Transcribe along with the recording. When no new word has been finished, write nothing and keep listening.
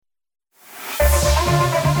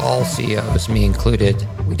all CEOs, me included,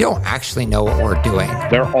 we don't actually know what we're doing.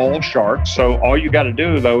 They're all sharks, so all you got to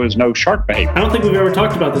do, though, is know shark behavior. I don't think we've ever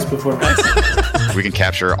talked about this before. We can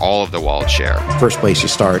capture all of the wallet share. First place you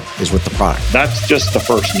start is with the product. That's just the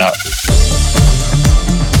first nut.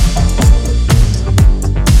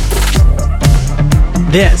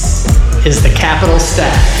 This is the Capital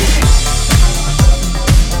Stack.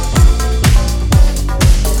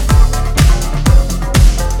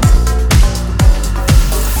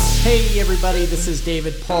 Hey everybody, this is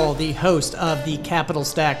David Paul, the host of the Capital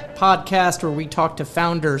Stack podcast, where we talk to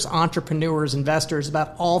founders, entrepreneurs, investors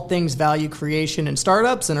about all things value creation in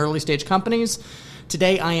startups and early stage companies.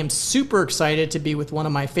 Today I am super excited to be with one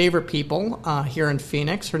of my favorite people here in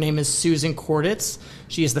Phoenix. Her name is Susan Cordts.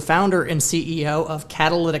 She is the founder and CEO of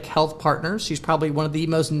Catalytic Health Partners. She's probably one of the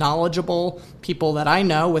most knowledgeable people that I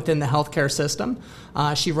know within the healthcare system.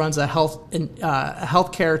 She runs a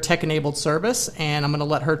healthcare tech-enabled service, and I'm going to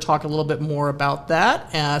let her talk a little bit more about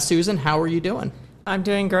that. Susan, how are you doing? I'm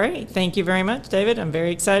doing great. Thank you very much, David. I'm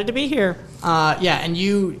very excited to be here. And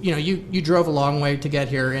you drove a long way to get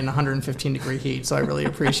here in 115-degree heat, so I really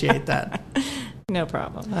appreciate that. No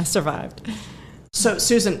problem. I survived. So,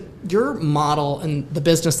 Susan, your model and the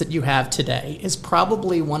business that you have today is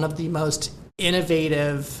probably one of the most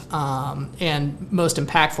innovative and most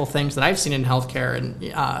impactful things that I've seen in healthcare, and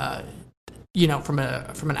from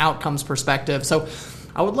an outcomes perspective. So,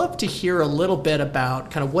 I would love to hear a little bit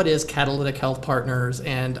about kind of what is Catalytic Health Partners,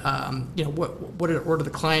 and what are the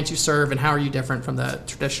clients you serve, and how are you different from the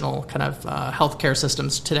traditional kind of healthcare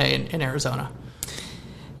systems today in Arizona?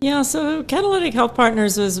 Yeah, so Catalytic Health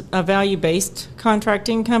Partners is a value-based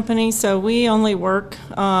contracting company, so we only work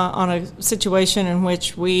on a situation in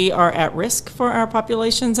which we are at risk for our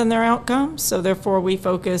populations and their outcomes, so therefore we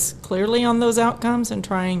focus clearly on those outcomes and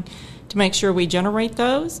trying to make sure we generate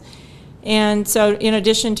those. And so in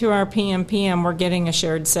addition to our PMPM, we're getting a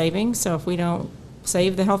shared savings, so if we don't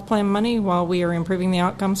save the health plan money while we are improving the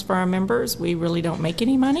outcomes for our members, we really don't make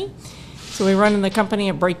any money. So we run in the company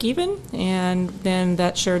at break even, and then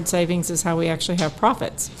that shared savings is how we actually have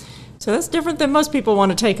profits. So that's different than most people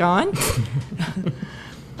want to take on.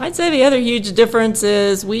 I'd say the other huge difference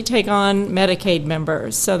is we take on Medicaid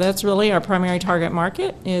members. So that's really our primary target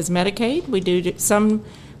market is Medicaid. We do some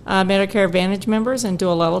Medicare Advantage members and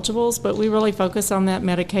dual eligibles, but we really focus on that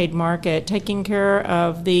Medicaid market, taking care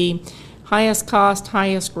of the highest cost,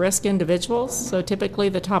 highest risk individuals, so typically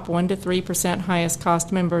the top 1% to 3% highest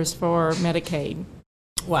cost members for Medicaid.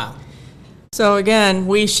 Wow. So again,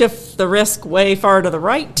 we shift the risk way far to the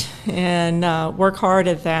right and work hard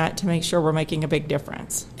at that to make sure we're making a big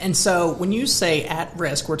difference. And so when you say at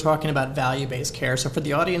risk, we're talking about value-based care. So for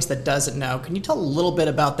the audience that doesn't know, can you tell a little bit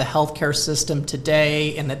about the healthcare system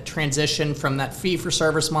today and the transition from that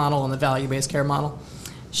fee-for-service model and the value-based care model?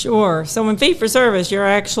 Sure. So in fee-for-service, you're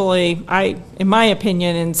actually, in my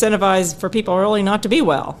opinion, incentivized for people really not to be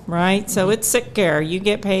well, right? So it's sick care. You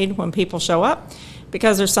get paid when people show up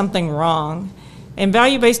because there's something wrong. In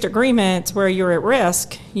value-based agreements where you're at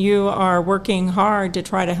risk, you are working hard to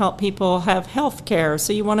try to help people have health care.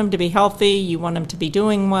 So you want them to be healthy, you want them to be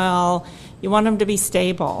doing well, you want them to be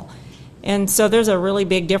stable. And so there's a really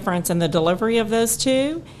big difference in the delivery of those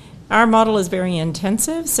two. Our model is very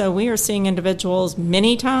intensive, so we are seeing individuals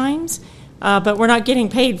many times, but we're not getting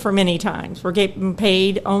paid for many times. We're getting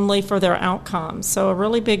paid only for their outcomes. So a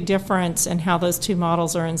really big difference in how those two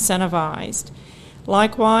models are incentivized.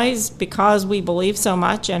 Likewise, because we believe so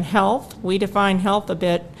much in health, we define health a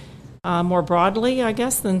bit more broadly, I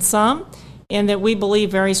guess, than some, in that we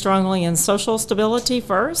believe very strongly in social stability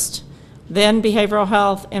first, then behavioral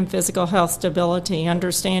health and physical health stability,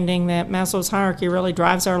 understanding that Maslow's hierarchy really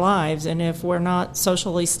drives our lives. And if we're not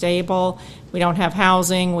socially stable, we don't have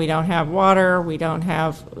housing, we don't have water, we don't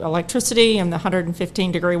have electricity in the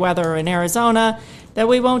 115-degree weather in Arizona, that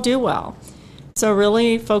we won't do well. So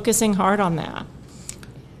really focusing hard on that.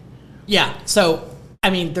 Yeah. So,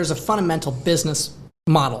 there's a fundamental business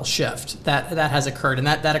model shift that has occurred, and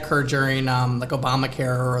that occurred during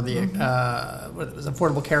Obamacare or the what was it,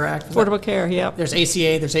 Affordable Care Act. Affordable Care, yeah. There's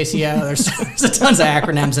ACA, there's ACO, there's tons of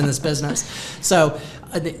acronyms in this business. So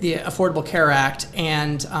the Affordable Care Act,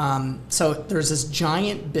 and so there's this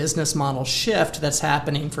giant business model shift that's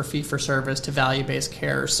happening for fee-for-service to value-based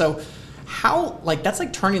care. So how that's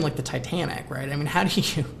like turning the Titanic, right? How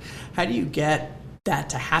do you get that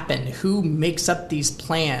to happen? Who makes up these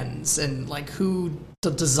plans, and who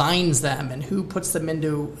designs them, and who puts them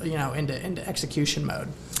into execution mode?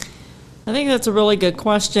 I think that's a really good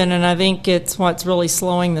question, and I think it's what's really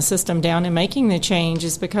slowing the system down and making the change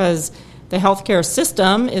is because The healthcare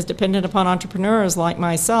system is dependent upon entrepreneurs like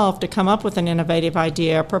myself to come up with an innovative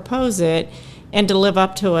idea, propose it, and to live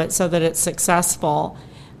up to it so that it's successful.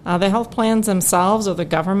 The health plans themselves or the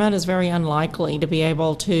government is very unlikely to be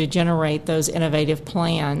able to generate those innovative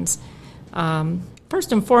plans.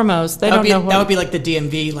 First and foremost, they don't know. That would be like the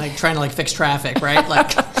DMV, like trying to like fix traffic, right?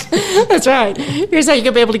 Like that's right. Here's how you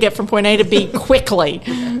could be able to get from point A to B quickly,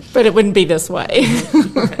 but it wouldn't be this way.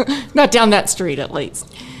 Not down that street, at least.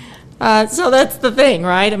 So that's the thing,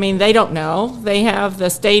 right? I mean, they don't know. They have the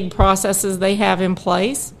staid processes they have in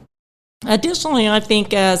place. Additionally, I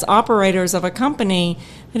think as operators of a company,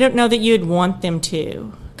 I don't know that you'd want them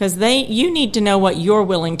to, because you need to know what you're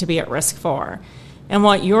willing to be at risk for and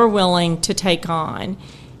what you're willing to take on.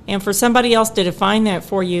 And for somebody else to define that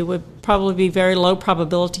for you would probably be very low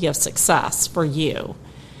probability of success for you.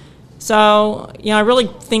 So, I really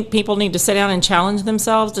think people need to sit down and challenge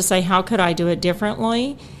themselves to say, how could I do it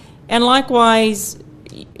differently? And likewise,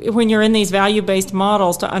 when you're in these value-based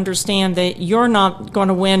models, to understand that you're not going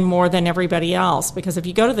to win more than everybody else, because if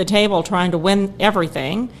you go to the table trying to win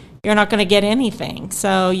everything, you're not going to get anything.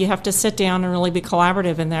 So you have to sit down and really be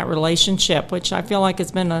collaborative in that relationship, which I feel like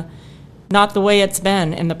has been not the way it's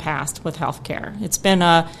been in the past with healthcare. It's been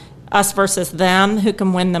us versus them, who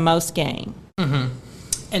can win the most game. Mm-hmm.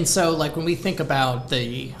 And so, like, when we think about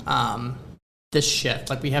this shift,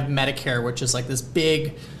 like we have Medicare, which is like this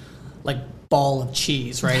big, like, ball of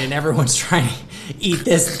cheese, right? And everyone's trying to eat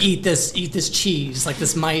this cheese, like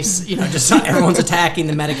this mice, just everyone's attacking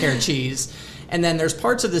the Medicare cheese. And then there's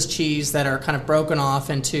parts of this cheese that are kind of broken off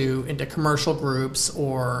into commercial groups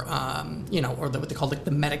or what they call like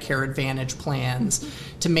the Medicare Advantage plans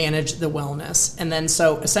to manage the wellness. And then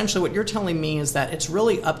so essentially what you're telling me is that it's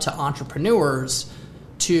really up to entrepreneurs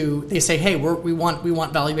they say, hey, we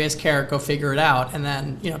want value-based care, go figure it out. And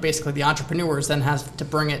then, basically the entrepreneurs then have to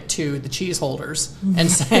bring it to the cheese holders and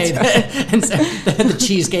say, the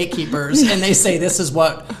cheese gatekeepers, and they say, this is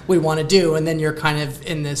what we want to do. And then you're kind of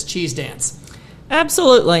in this cheese dance.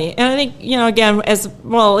 Absolutely. And I think, again, as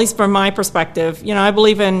well, at least from my perspective, I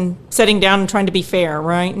believe in sitting down and trying to be fair,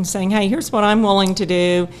 right? And saying, hey, here's what I'm willing to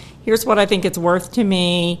do. Here's what I think it's worth to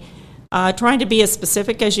me. Trying to be as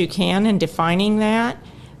specific as you can in defining that,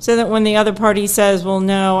 so that when the other party says, well,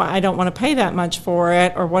 no, I don't want to pay that much for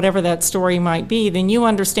it, or whatever that story might be, then you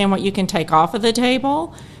understand what you can take off of the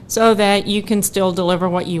table so that you can still deliver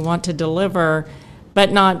what you want to deliver,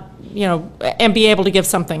 but not, and be able to give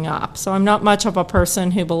something up. So I'm not much of a person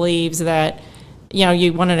who believes that,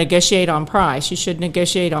 you want to negotiate on price. You should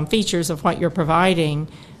negotiate on features of what you're providing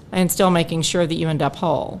and still making sure that you end up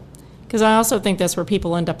whole. Because I also think that's where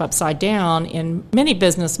people end up upside down in many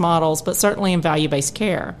business models, but certainly in value-based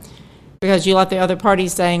care. Because you let the other party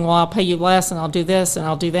saying, well, I'll pay you less and I'll do this and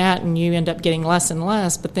I'll do that, and you end up getting less and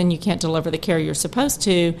less, but then you can't deliver the care you're supposed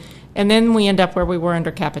to, and then we end up where we were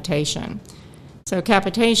under capitation. So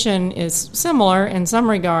capitation is similar in some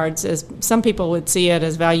regards, as some people would see it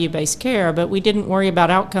as value-based care, but we didn't worry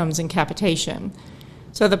about outcomes in capitation.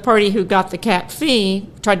 So the party who got the cap fee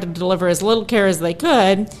tried to deliver as little care as they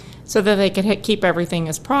could, so that they could keep everything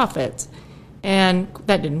as profits. And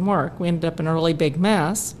that didn't work. We ended up in a really big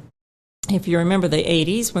mess, if you remember the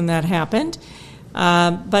 80s when that happened.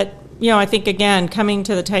 But, I think, again, coming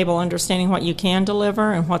to the table, understanding what you can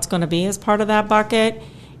deliver and what's going to be as part of that bucket.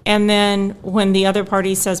 And then when the other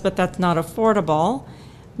party says, but that's not affordable,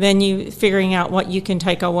 then you figuring out what you can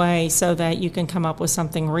take away so that you can come up with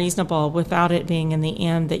something reasonable without it being in the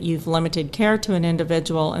end that you've limited care to an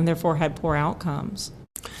individual and therefore had poor outcomes.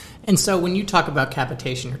 And so when you talk about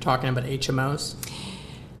capitation, you're talking about HMOs?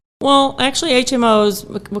 Well, actually,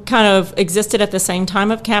 HMOs kind of existed at the same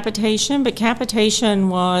time of capitation, but capitation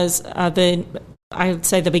was I would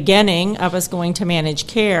say the beginning of us going to manage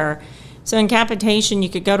care. So in capitation, you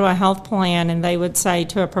could go to a health plan and they would say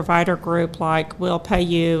to a provider group, like, we'll pay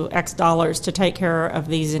you X dollars to take care of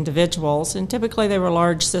these individuals. And typically they were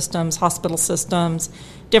large systems, hospital systems,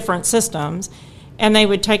 different systems. And they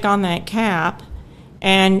would take on that cap.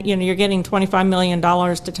 And, you're getting $25 million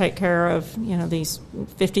to take care of, these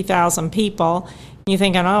 50,000 people. You're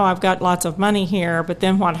thinking, oh, I've got lots of money here. But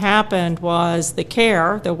then what happened was the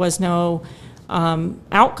care, there was no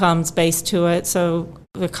outcomes based to it. So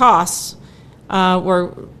the costs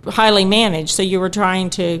were highly managed. So you were trying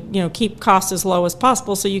to, keep costs as low as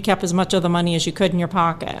possible. So you kept as much of the money as you could in your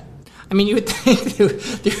pocket. I mean, you would think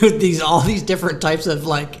through all these different types of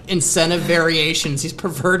like incentive variations, these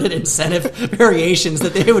perverted incentive variations,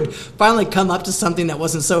 that they would finally come up to something that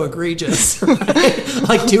wasn't so egregious, right?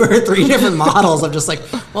 Like 2 or 3 different models of just like,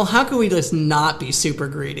 well, how can we just not be super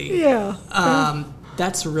greedy? Yeah.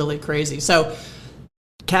 That's really crazy. So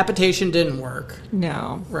capitation didn't work.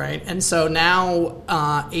 No. Right. And so now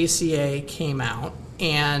ACA came out,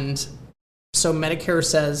 and so Medicare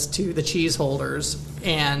says to the cheese holders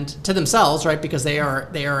and to themselves, right, because they are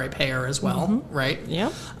a payer as well, right?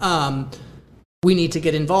 Yep. We need to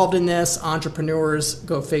get involved in this. Entrepreneurs,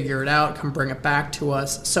 go figure it out, come bring it back to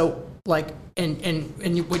us. So like,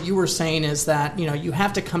 and what you were saying is that, you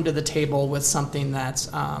have to come to the table with something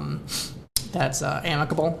that's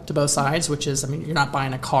amicable to both sides, which is, you're not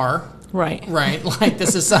buying a car. Right. Right. Like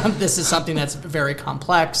this is something that's very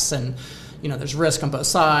complex, and, there's risk on both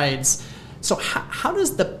sides. So how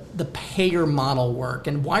does the payer model work,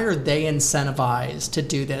 and why are they incentivized to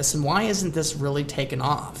do this, and why isn't this really taken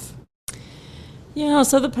off? Yeah,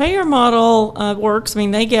 so the payer model works.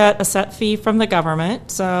 They get a set fee from the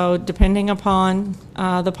government, so depending upon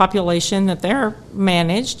the population that they're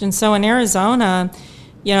managed. And so in Arizona,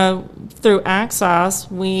 through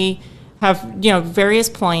Access, we have, various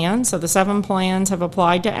plans. So the 7 plans have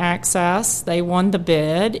applied to Access. They won the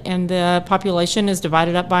bid, and the population is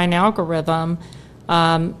divided up by an algorithm,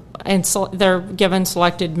 and so they're given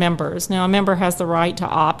selected members. Now, a member has the right to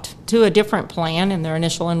opt to a different plan in their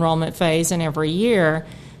initial enrollment phase and every year,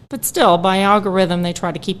 but still, by algorithm, they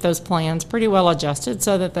try to keep those plans pretty well adjusted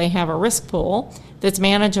so that they have a risk pool that's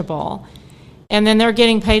manageable. And then they're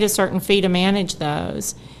getting paid a certain fee to manage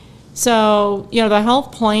those. So, the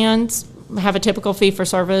health plans have a typical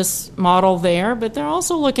fee-for-service model there, but they're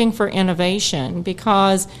also looking for innovation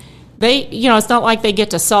because they, it's not like they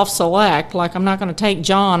get to self-select, like I'm not going to take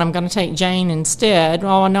John, I'm going to take Jane instead.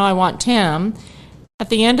 Oh, no, I want Tim. At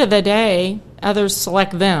the end of the day, others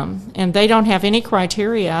select them, and they don't have any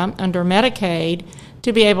criteria under Medicaid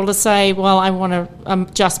to be able to say, well, I want to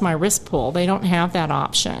adjust my risk pool. They don't have that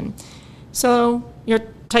option. So you're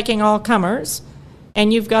taking all comers,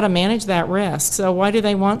 and you've got to manage that risk. So why do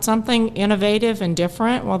they want something innovative and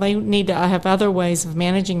different? Well, they need to have other ways of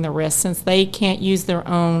managing the risk since they can't use their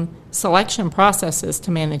own selection processes to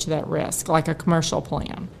manage that risk, like a commercial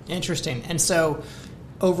plan. Interesting. And so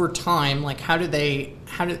over time, like why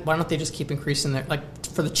don't they just keep increasing their, like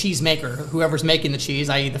for the cheese maker, whoever's making the cheese,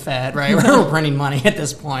 i.e. the Fed, right? We're printing money at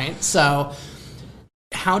this point. So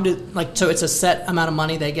so it's a set amount of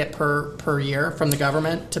money they get per year from the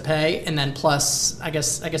government to pay, and then plus, I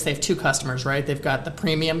guess they have 2 customers, right? They've got the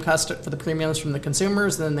premium for the premiums from the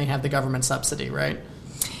consumers, and then they have the government subsidy, right?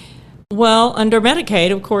 Well, under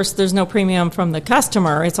Medicaid, of course, there's no premium from the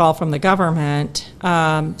customer. It's all from the government.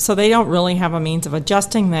 So they don't really have a means of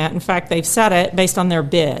adjusting that. In fact, they've set it based on their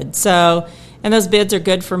bid. So, and those bids are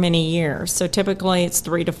good for many years. So typically it's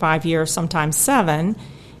 3 to 5 years, sometimes 7.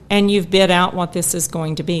 And you've bid out what this is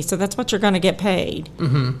going to be. So that's what you're going to get paid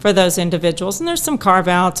for those individuals. And there's some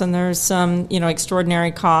carve-outs and there's some,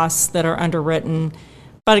 extraordinary costs that are underwritten.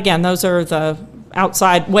 But again, those are the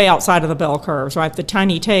way outside of the bell curves, right? The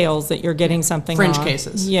tiny tails that you're getting something Fringe on.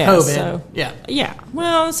 cases. Yeah, COVID. So, yeah.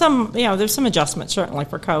 Well, there's some adjustments certainly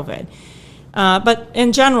for COVID. But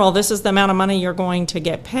in general, this is the amount of money you're going to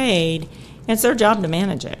get paid. And it's their job to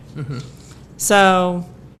manage it. So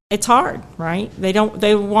it's hard, right?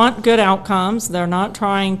 They want good outcomes. They're not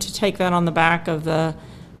trying to take that on the back of the,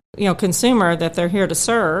 consumer that they're here to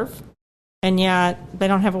serve, and yet they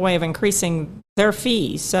don't have a way of increasing their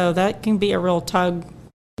fees. So that can be a real tug,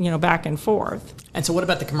 back and forth. And so what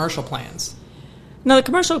about the commercial plans? No, the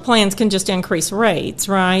commercial plans can just increase rates,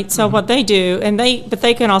 right? So what they do, but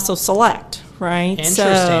they can also select, right? Interesting.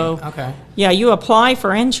 So, okay. Yeah, you apply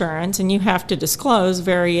for insurance and you have to disclose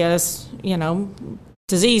various,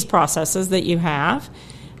 disease processes that you have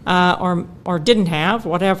or didn't have,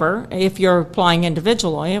 whatever. If you're applying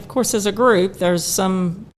individually, of course, as a group, there's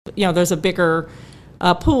a bigger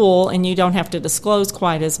pool and you don't have to disclose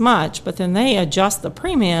quite as much, but then they adjust the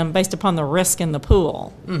premium based upon the risk in the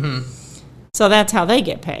pool. So that's how they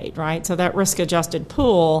get paid, right? So that risk-adjusted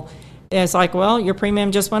pool is like, well, your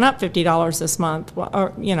premium just went up $50 this month,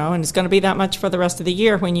 and it's going to be that much for the rest of the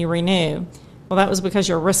year when you renew. Well, that was because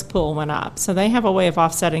your risk pool went up. So they have a way of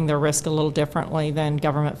offsetting their risk a little differently than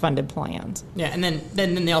government-funded plans. Yeah, and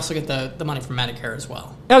then they also get the money from Medicare as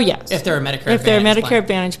well. Oh, yes. If they're a Medicare If they're a Medicare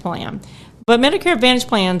Advantage plan. But Medicare Advantage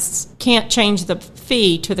plans can't change the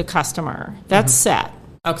fee to the customer. That's set.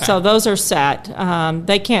 Okay. So those are set.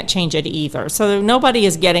 They can't change it either. So nobody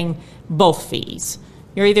is getting both fees.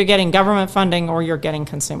 You're either getting government funding or you're getting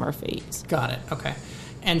consumer fees. Got it. Okay.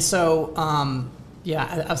 And so,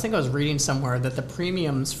 I think I was reading somewhere that the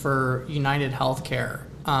premiums for United Healthcare,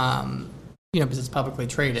 because it's publicly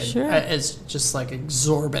traded, is just like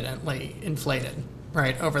exorbitantly inflated,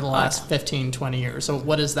 right, over the last 15, 20 years. So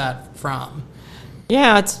what is that from?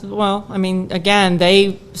 Yeah, again,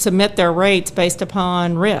 they submit their rates based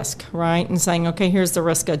upon risk, right? And saying, okay, here's the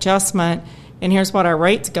risk adjustment, and here's what our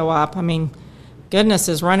rates go up. I mean, goodness,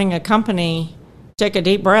 is running a company take a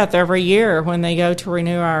deep breath every year when they go to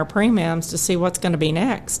renew our premiums to see what's going to be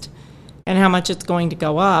next and how much it's going to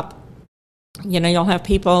go up. You'll have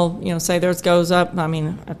people, say theirs goes up,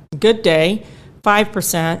 a good day,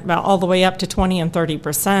 5%, about all the way up to 20 and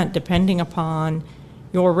 30%, depending upon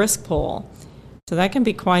your risk pool. So that can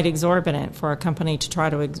be quite exorbitant for a company to try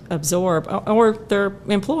to absorb, or their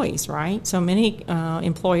employees, right? So many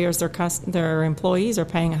employers, their employees are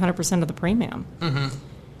paying 100% of the premium. Mm-hmm.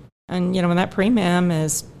 And, when that premium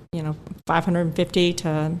is, $550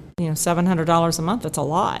 to, $700 a month, that's a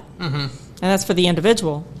lot. Mm-hmm. And that's for the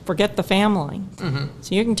individual. Forget the family. Mm-hmm.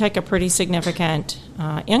 So you can take a pretty significant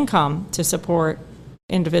income to support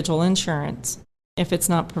individual insurance if it's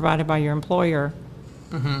not provided by your employer.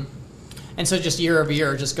 Mm-hmm. And so just year over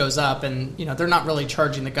year it just goes up, and they're not really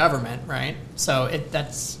charging the government, right? So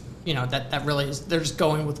that really is, they're just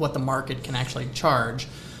going with what the market can actually charge.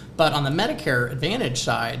 But on the Medicare Advantage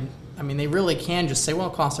side, they really can just say, well,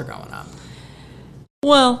 costs are going up.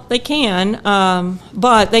 Well, they can,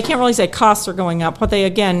 but they can't really say costs are going up.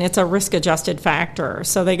 It's a risk-adjusted factor.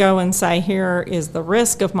 So they go and say, here is the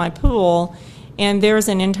risk of my pool, and there's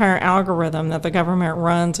an entire algorithm that the government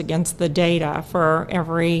runs against the data for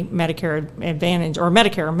every Medicare Advantage, or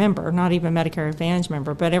Medicare member, not even Medicare Advantage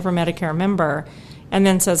member, but every Medicare member, and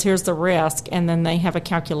then says, here's the risk, and then they have a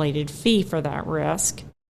calculated fee for that risk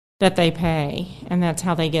that they pay, and that's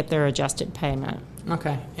how they get their adjusted payment.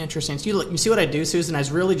 Okay, interesting. So you see what I do, Susan? I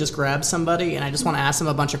really just grab somebody and I just want to ask them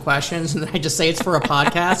a bunch of questions, and then I just say it's for a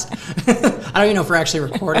podcast. I don't even know if we're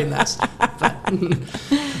actually recording this. But,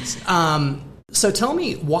 so tell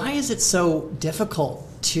me, why is it so difficult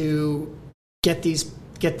to get this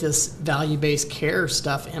value-based care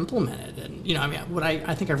stuff implemented? And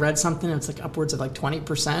I think I read something. It's like upwards of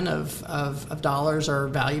 20% of dollars are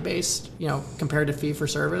value-based, compared to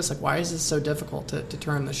fee-for-service. Why is this so difficult to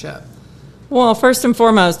turn the ship? Well, first and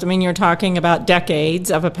foremost, you're talking about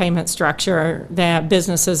decades of a payment structure that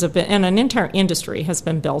businesses have been, and an entire industry has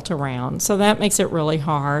been built around. So that makes it really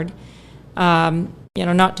hard.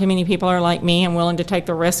 Not too many people are like me and willing to take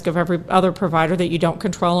the risk of every other provider that you don't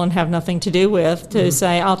control and have nothing to do with to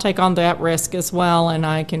say, I'll take on that risk as well, and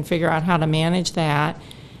I can figure out how to manage that.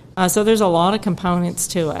 So there's a lot of components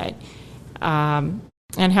to it. And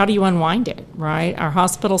how do you unwind it, right? Our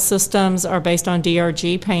hospital systems are based on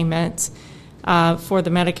DRG payments for the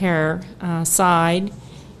Medicare side.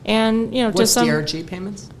 And, what's DRG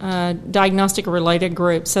payments? Diagnostic-related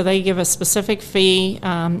groups. So they give a specific fee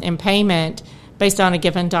and payment based on a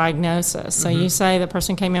given diagnosis. So you say the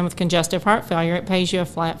person came in with congestive heart failure, it pays you a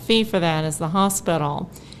flat fee for that as the hospital.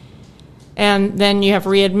 And then you have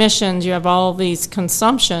readmissions, you have all these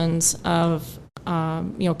consumptions of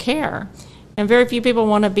care. And very few people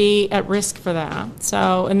want to be at risk for that.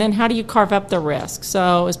 So, and then how do you carve up the risk?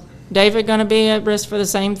 So is David going to be at risk for the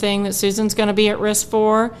same thing that Susan's going to be at risk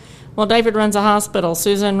for? Well, David runs a hospital,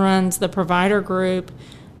 Susan runs the provider group.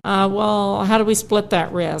 Well, how do we split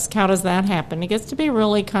that risk? How does that happen? It gets to be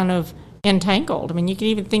really kind of entangled. You can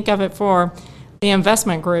even think of it for the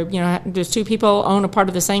investment group. Does two people own a part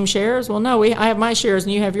of the same shares? Well, no, I have my shares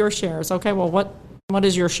and you have your shares. Okay, well, what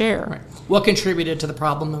is your share? Right. What contributed to the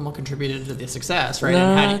problem and what contributed to the success, right?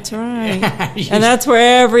 That's right. And that's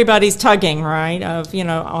where everybody's tugging, right?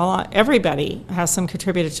 Everybody has some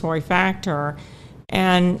contributory factor.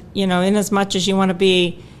 And, in as much as you want to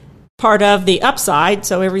be part of the upside,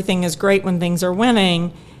 so everything is great when things are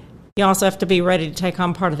winning, you also have to be ready to take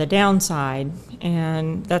on part of the downside.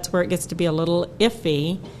 And that's where it gets to be a little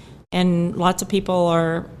iffy. And lots of people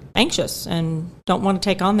are anxious and don't want to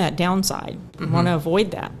take on that downside, want to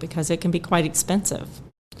avoid that because it can be quite expensive.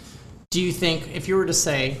 Do you think, if you were to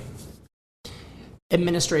say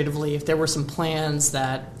administratively, if there were some plans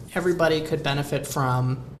that everybody could benefit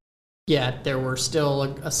from, yet there were still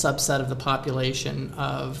a subset of the population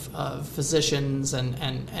of physicians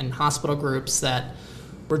and hospital groups that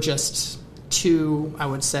were just too, I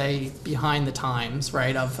would say, behind the times,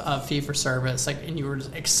 right, of fee-for-service, and you were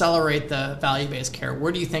to accelerate the value-based care,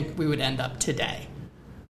 where do you think we would end up today?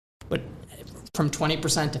 From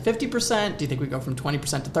 20% to 50%? Do you think we go from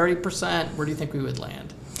 20% to 30%? Where do you think we would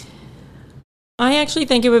land? I actually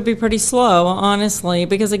think it would be pretty slow, honestly,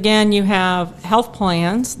 because, again, you have health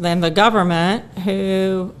plans, then the government,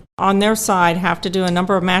 who on their side have to do a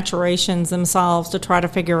number of maturations themselves to try to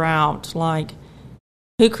figure out,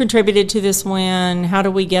 who contributed to this when, how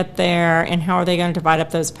do we get there, and how are they going to divide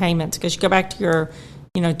up those payments? Because you go back to your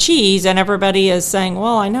cheese, and everybody is saying,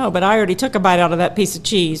 well, I know, but I already took a bite out of that piece of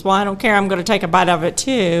cheese. Well, I don't care. I'm going to take a bite of it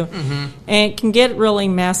too. Mm-hmm. And it can get really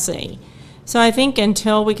messy. So I think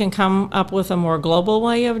until we can come up with a more global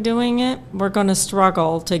way of doing it, we're going to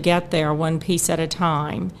struggle to get there one piece at a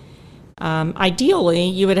time. Ideally,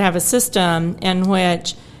 you would have a system in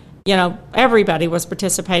which, everybody was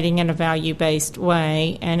participating in a value-based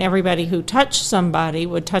way, and everybody who touched somebody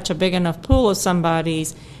would touch a big enough pool of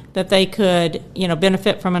somebody's that they could,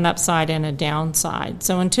 benefit from an upside and a downside.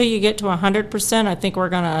 So until you get to 100%, I think we're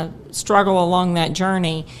going to struggle along that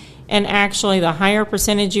journey. And actually, the higher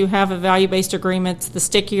percentage you have of value-based agreements, the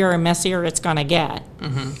stickier and messier it's going to get.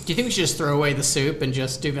 Mm-hmm. Do you think we should just throw away the soup and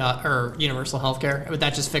just do universal health care? Would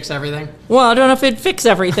that just fix everything? Well, I don't know if it'd fix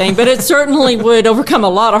everything, but it certainly would overcome a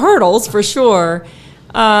lot of hurdles for sure.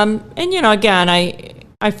 Again,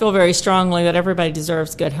 I feel very strongly that everybody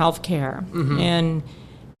deserves good health care. Mm-hmm. And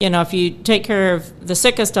if you take care of the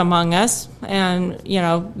sickest among us, and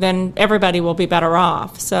then everybody will be better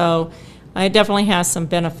off. So it definitely has some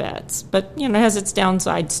benefits, but it has its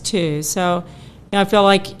downsides too. So I feel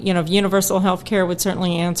like universal health care would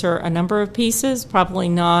certainly answer a number of pieces, probably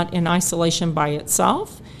not in isolation by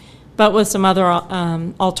itself, but with some other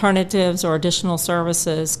alternatives or additional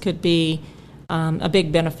services could be a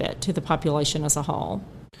big benefit to the population as a whole.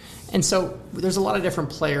 And so there's a lot of different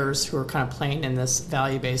players who are kind of playing in this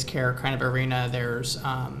value-based care kind of arena. There's, the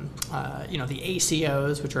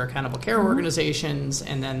ACOs, which are accountable care mm-hmm. organizations,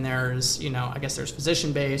 and then there's, I guess there's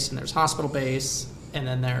physician-based, and there's hospital-based, and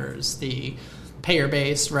then there's the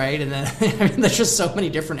payer-based, right? And then there's just so many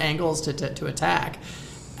different angles to attack.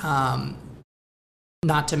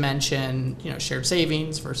 Not to mention, shared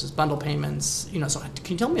savings versus bundle payments. So can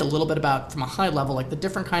you tell me a little bit about, from a high level, like the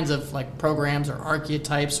different kinds of like programs or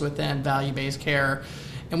archetypes within value-based care,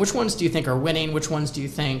 and which ones do you think are winning? Which ones do you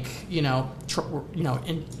think,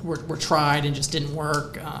 were tried and just didn't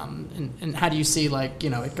work? And how do you see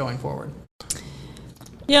it going forward?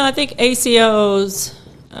 Yeah, I think ACOs.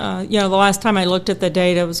 The last time I looked at the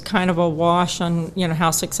data, it was kind of a wash on,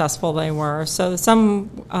 how successful they were. So some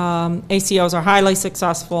ACOs are highly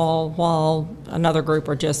successful, while another group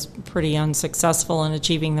are just pretty unsuccessful in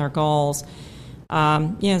achieving their goals.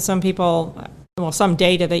 Some people, some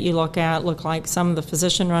data that you look at look like some of the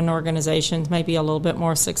physician-run organizations may be a little bit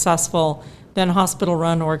more successful than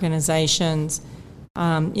hospital-run organizations.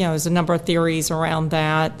 There's a number of theories around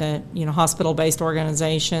that hospital-based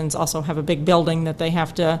organizations also have a big building that they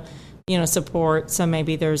have to, support. So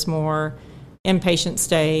maybe there's more inpatient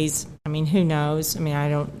stays. Who knows? I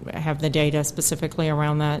don't have the data specifically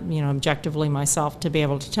around that, objectively myself to be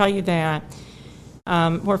able to tell you that.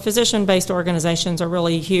 Where physician-based organizations are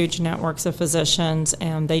really huge networks of physicians,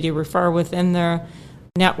 and they do refer within their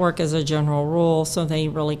network as a general rule, so they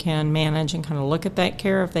really can manage and kind of look at that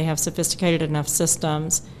care if they have sophisticated enough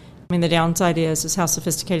systems. The downside is how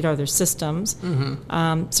sophisticated are their systems.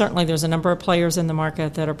 Mm-hmm. Certainly there's a number of players in the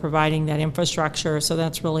market that are providing that infrastructure, so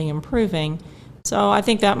that's really improving. So I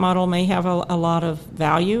think that model may have a lot of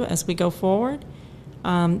value as we go forward.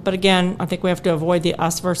 But again, I think we have to avoid the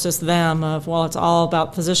us versus them of, it's all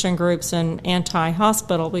about physician groups and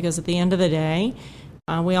anti-hospital, because at the end of the day,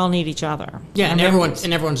 we all need each other. Yeah, and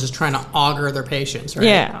everyone's just trying to auger their patients, right?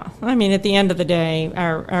 Yeah. At the end of the day,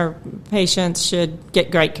 our patients should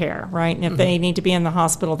get great care, right? And if mm-hmm. they need to be in the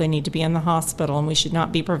hospital, they need to be in the hospital, and we should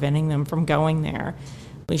not be preventing them from going there.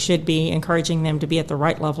 We should be encouraging them to be at the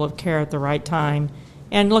right level of care at the right time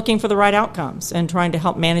and looking for the right outcomes and trying to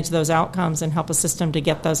help manage those outcomes and help a system to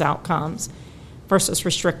get those outcomes versus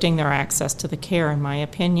restricting their access to the care, in my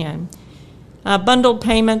opinion. Bundled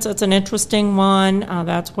payments, that's an interesting one.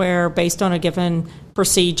 That's where, based on a given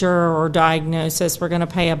procedure or diagnosis, we're going to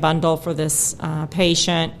pay a bundle for this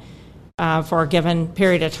patient for a given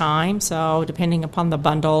period of time. So depending upon the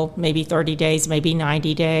bundle, maybe 30 days, maybe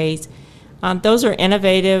 90 days. Those are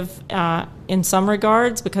innovative in some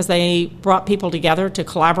regards because they brought people together to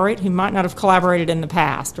collaborate who might not have collaborated in the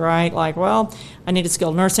past, right? Like, I need a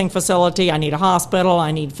skilled nursing facility, I need a hospital,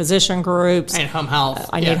 I need physician groups. I need home health.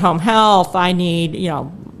 I need home health, I need,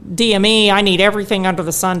 DME, I need everything under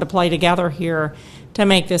the sun to play together here to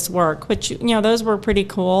make this work, which, those were pretty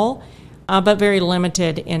cool, but very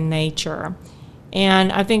limited in nature.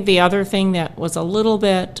 And I think the other thing that was a little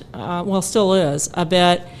bit, still is a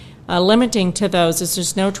bit, limiting to those is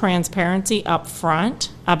there's no transparency up front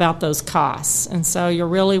about those costs. And so you're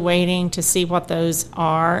really waiting to see what those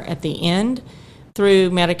are at the end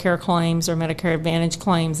through Medicare claims or Medicare Advantage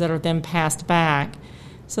claims that are then passed back.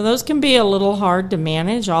 So those can be a little hard to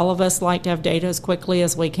manage. All of us like to have data as quickly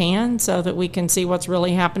as we can so that we can see what's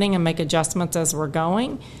really happening and make adjustments as we're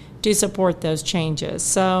going. to support those changes.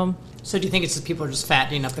 So do you think it's just people are just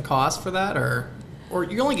fattening up the cost for that, or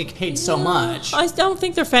you only get paid so much? I don't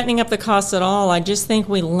think they're fattening up the costs at all. I just think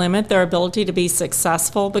we limit their ability to be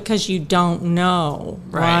successful because you don't know,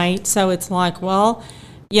 right? So it's like, well,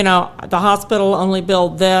 you know, the hospital only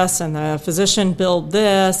billed this and the physician billed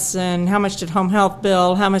this, and how much did home health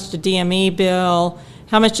bill, how much did DME bill,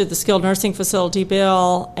 how much did the skilled nursing facility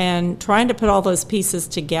bill, and trying to put all those pieces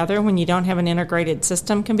together when you don't have an integrated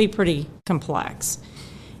system can be pretty complex.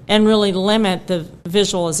 And really limit the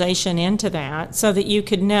visualization into that so that you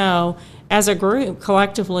could know, as a group,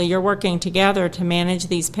 collectively, you're working together to manage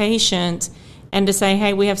these patients and to say,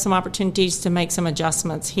 hey, we have some opportunities to make some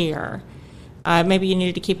adjustments here. Maybe you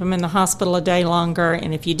needed to keep them in the hospital a day longer,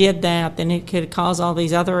 and if you did that, then it could cause all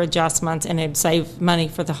these other adjustments, and it'd save money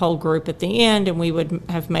for the whole group at the end, and we would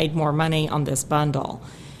have made more money on this bundle.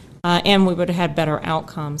 And we would have had better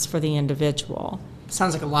outcomes for the individual.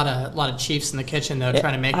 Sounds like a lot of chiefs in the kitchen, though,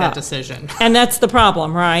 trying to make that decision. And that's the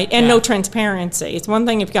problem, right? And no transparency. It's one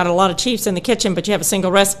thing if you've got a lot of chiefs in the kitchen, but you have a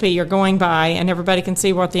single recipe you're going by, and everybody can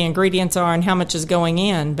see what the ingredients are and how much is going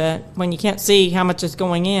in. But when you can't see how much is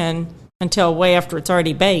going in until way after it's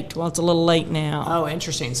already baked, well, it's a little late now. Oh,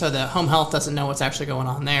 interesting. So the home health doesn't know what's actually going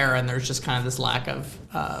on there, and there's just kind of this lack of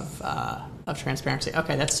transparency.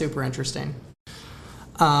 Okay, that's super interesting.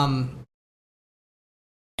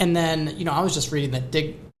 And then, you know, I was just reading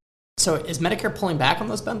that so is Medicare pulling back on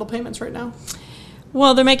those bundle payments right now?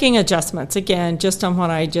 Well, they're making adjustments, again, just on what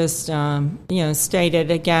I just stated.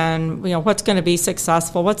 Again, you know, what's going to be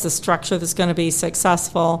successful, what's the structure that's going to be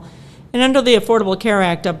successful. And under the Affordable Care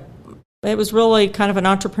Act, it was really kind of an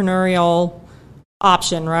entrepreneurial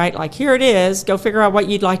option, right? Like, here it is, go figure out what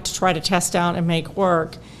you'd like to try to test out and make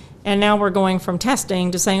work. And now we're going from testing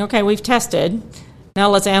to saying, okay, we've tested. Now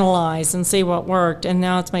let's analyze and see what worked, and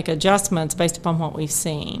now let's make adjustments based upon what we've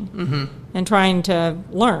seen, and trying to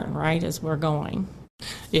learn, right, as we're going.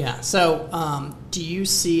 Yeah, so do you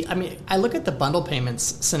see, I mean, I look at the bundle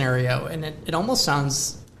payments scenario, and it almost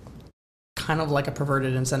sounds kind of like a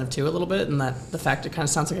perverted incentive too, a little bit, and that the fact it kind of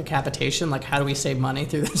sounds like a capitation, like how do we save money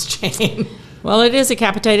through this chain? Well, it is a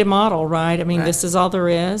capitated model, right? I mean, This is all there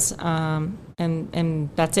is, and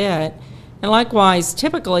that's it. And likewise,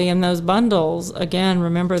 typically in those bundles, again,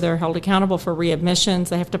 remember they're held accountable for readmissions.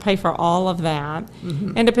 They have to pay for all of that.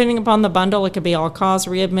 And depending upon the bundle, it could be all-cause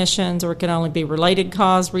readmissions, or it can only be related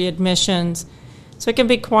cause readmissions. So it can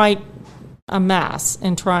be quite a mess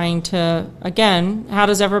in trying to, again, how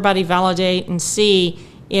does everybody validate and see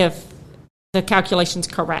if the calculation's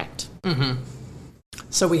correct?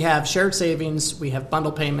 So we have shared savings, we have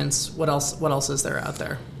bundle payments. What else is there out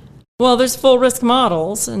there? Well, there's full risk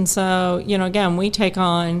models, and so, you know, again, we take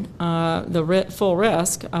on the full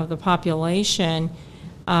risk of the population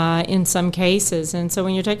in some cases. And so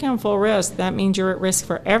when you're taking on full risk, that means you're at risk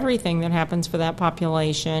for everything that happens for that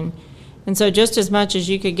population. And so just as much as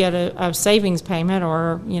you could get a savings payment,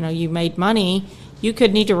 or, you know, you made money, you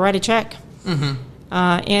could need to write a check.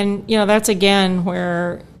 And, you know, that's, again,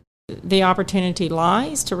 where the opportunity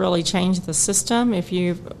lies to really change the system if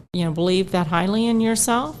you believe that highly in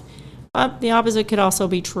yourself. But the opposite could also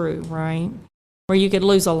be true, right? Where you could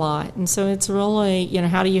lose a lot. And so it's really, you know,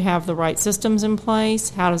 how do you have the right systems in place?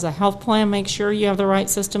 How does a health plan make sure you have the right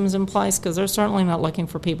systems in place? Because they're certainly not looking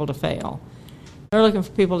for people to fail. They're looking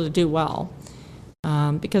for people to do well,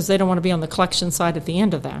 because they don't want to be on the collection side at the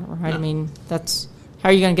end of that, right? No. I mean, that's how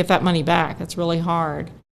are you going to get that money back? That's really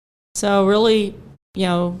hard. So really, you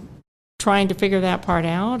know, trying to figure that part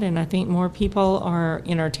out, and I think more people are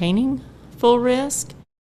entertaining full risk.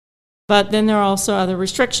 But then there are also other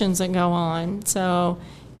restrictions that go on. So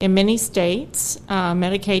in many states,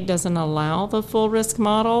 Medicaid doesn't allow the full risk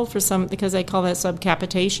model for some, because they call that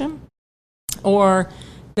subcapitation, or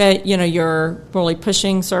that, you know, you're really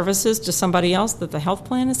pushing services to somebody else that the health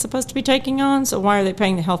plan is supposed to be taking on. So why are they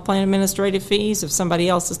paying the health plan administrative fees if somebody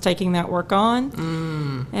else is taking that work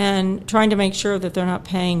on? And trying to make sure that they're not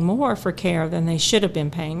paying more for care than they should have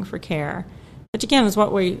been paying for care. Which, again, is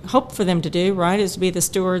what we hope for them to do, right, is to be the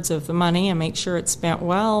stewards of the money and make sure it's spent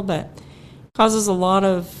well, but causes a lot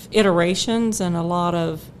of iterations and a lot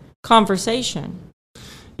of conversation.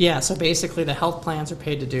 Yeah, so basically the health plans are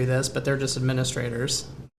paid to do this, but they're just administrators.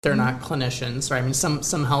 They're not clinicians, right? I mean,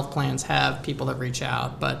 some health plans have people that reach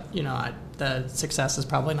out, but, you know, the success is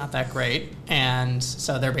probably not that great, and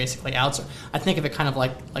so they're basically outsourced. I think of it kind of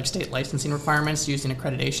like state licensing requirements using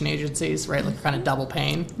accreditation agencies, right? Like kind of double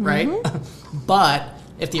paying, right? But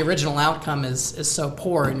if the original outcome is so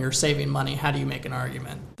poor and you're saving money, how do you make an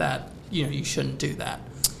argument that, you know, you shouldn't do that?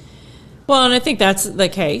 Well, and I think that's the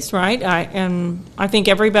case, right? I think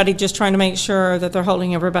everybody just trying to make sure that they're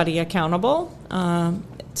holding everybody accountable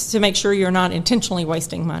to make sure you're not intentionally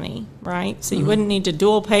wasting money, right? So you wouldn't need to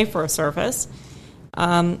dual pay for a service.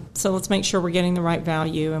 So let's make sure we're getting the right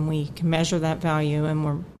value and we can measure that value and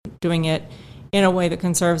we're doing it in a way that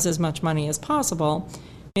conserves as much money as possible.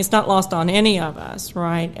 It's not lost on any of us,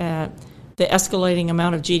 right? The escalating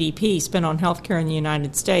amount of GDP spent on healthcare in the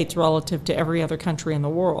United States relative to every other country in the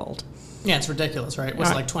world. Yeah, it's ridiculous, right?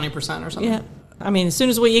 Was it like 20% or something? Yeah. I mean, as soon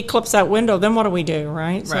as we eclipse that window, then what do we do,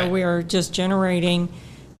 right? So Right. we are just generating,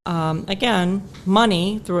 again,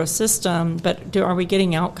 money through a system, but are we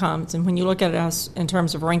getting outcomes? And when you look at us in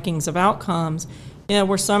terms of rankings of outcomes,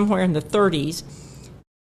 we're somewhere in the 30s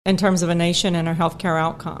in terms of a nation and our healthcare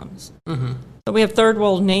outcomes. Mm-hmm. So we have third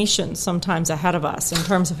world nations sometimes ahead of us in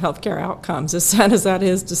terms of healthcare outcomes, as sad as that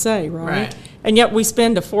is to say, right? And yet we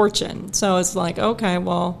spend a fortune. So it's like, okay,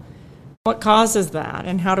 well, what causes that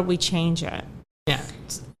and how do we change it? Yeah.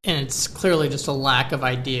 And it's clearly just a lack of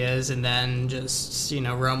ideas, and then just,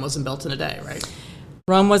 Rome wasn't built in a day, right?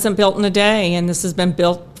 Rome wasn't built in a day, and this has been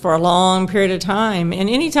built for a long period of time. And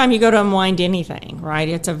anytime you go to unwind anything, right,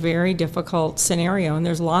 it's a very difficult scenario. And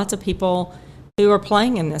there's lots of people who are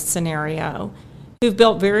playing in this scenario who've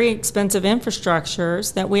built very expensive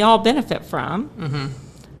infrastructures that we all benefit from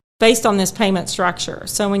based on this payment structure.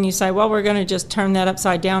 So when you say, well, we're going to just turn that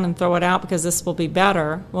upside down and throw it out because this will be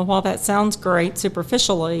better, well, while that sounds great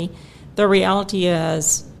superficially, the reality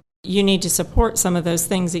is you need to support some of those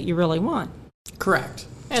things that you really want. Correct.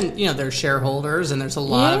 And, there's shareholders and there's a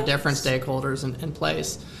lot of different stakeholders in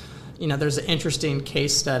place. There's an interesting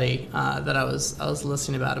case study that I was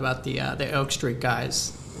listening about the Oak Street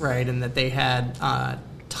guys, right? And that they had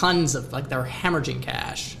tons of, they were hemorrhaging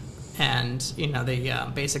cash. And, they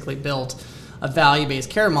basically built a value-based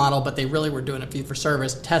care model, but they really were doing a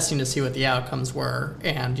fee-for-service, testing to see what the outcomes were.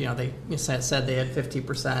 And, they said they had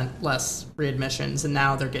 50% less readmissions, and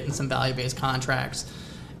now they're getting some value-based contracts.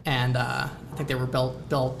 And I think they were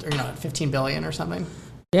built at $15 billion or something.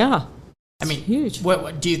 Yeah. I mean, huge.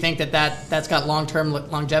 What do you think that's got long-term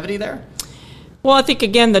longevity there? Well, I think,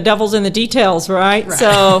 again, the devil's in the details, right?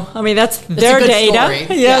 So, I mean, that's their data.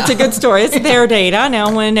 Yeah, it's a good story. It's their data.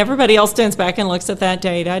 Now, when everybody else stands back and looks at that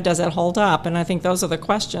data, does it hold up? And I think those are the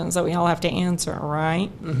questions that we all have to answer, right?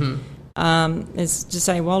 Mm-hmm. Is to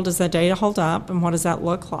say, well, does that data hold up, and what does that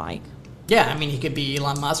look like? Yeah, I mean, he could be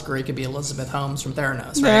Elon Musk or he could be Elizabeth Holmes from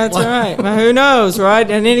Theranos, right? That's right. Well, who knows, right?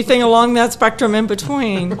 And anything along that spectrum in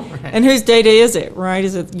between. Right. And whose data is it, right?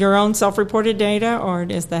 Is it your own self-reported data, or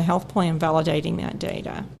is the health plan validating that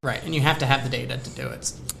data? Right, and you have to have the data to do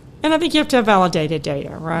it. And I think you have to have validated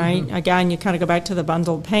data, right? Mm-hmm. Again, you kind of go back to the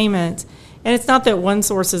bundled payments. And it's not that one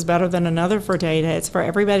source is better than another for data. It's for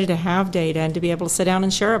everybody to have data and to be able to sit down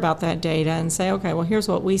and share about that data and say, okay, well, here's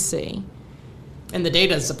what we see. And the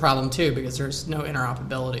data is a problem, too, because there's no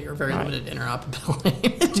interoperability or very limited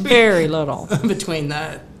interoperability. Very little. Between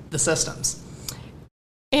the systems.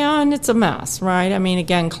 And it's a mess, right? I mean,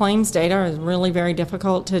 again, claims data is really very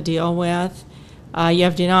difficult to deal with. You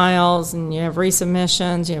have denials and you have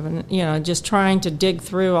resubmissions. You have, just trying to dig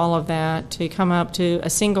through all of that to come up to a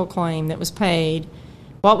single claim that was paid.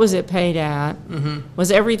 What was it paid at? Mm-hmm.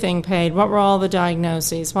 Was everything paid? What were all the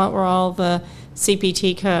diagnoses? What were all the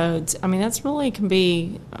CPT codes? I mean, that's really can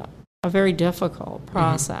be a very difficult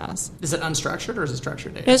process. Mm-hmm. Is it unstructured or is it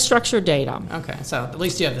structured data? It's structured data. Okay, so at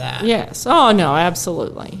least you have that. Yes. Oh, no,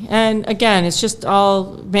 absolutely. And again, it's just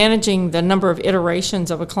all managing the number of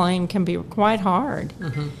iterations of a claim can be quite hard.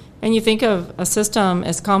 Mm-hmm. And you think of a system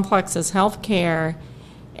as complex as healthcare,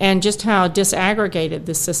 and just how disaggregated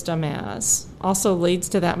the system is also leads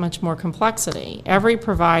to that much more complexity. Every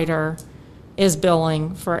provider is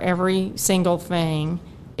billing for every single thing.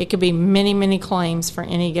 It could be many, many claims for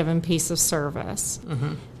any given piece of service.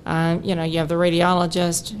 Mm-hmm. You have the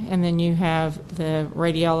radiologist, and then you have the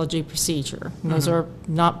radiology procedure. And those are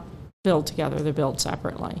not billed together, they're billed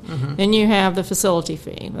separately. Mm-hmm. Then you have the facility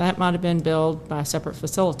fee. That might have been billed by a separate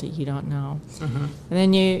facility, you don't know. Mm-hmm. And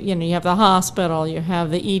then you have the hospital, you have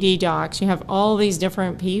the ED docs, you have all these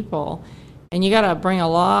different people. And you got to bring a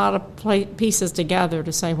lot of pieces together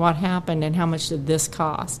to say what happened and how much did this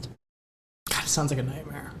cost. God, it sounds like a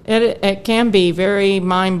nightmare. It can be very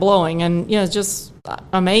mind-blowing, and just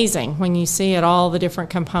amazing when you see it, all the different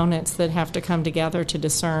components that have to come together to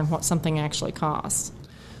discern what something actually costs.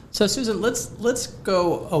 So, Susan, let's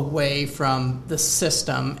go away from the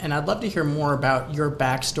system, and I'd love to hear more about your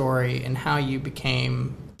backstory and how you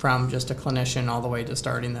became from just a clinician all the way to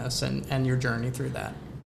starting this and your journey through that.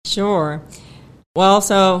 Sure. Well,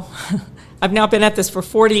 so I've now been at this for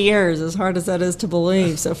 40 years, as hard as that is to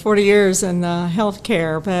believe. So 40 years in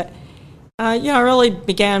healthcare. But, I really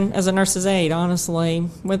began as a nurse's aide, honestly.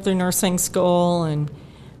 Went through nursing school and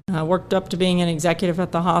worked up to being an executive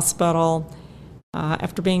at the hospital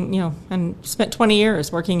after being, and spent 20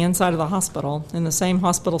 years working inside of the hospital, in the same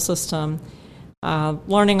hospital system,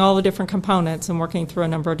 learning all the different components and working through a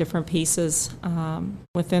number of different pieces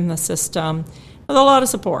within the system. With a lot of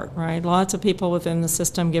support, right? Lots of people within the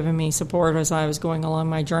system giving me support as I was going along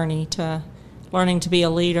my journey to learning to be a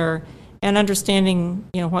leader and understanding,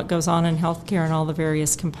 what goes on in healthcare and all the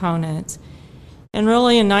various components. And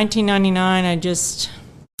really in 1999,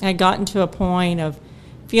 I had gotten to a point of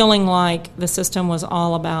feeling like the system was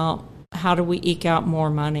all about how do we eke out more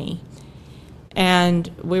money.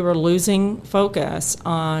 And we were losing focus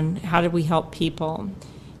on how do we help people.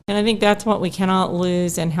 And I think that's what we cannot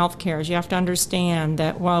lose in healthcare is you have to understand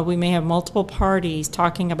that while we may have multiple parties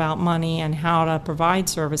talking about money and how to provide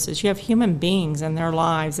services, you have human beings and their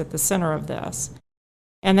lives at the center of this.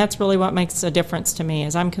 And that's really what makes a difference to me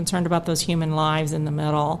is I'm concerned about those human lives in the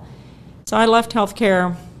middle. So I left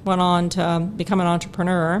healthcare, went on to become an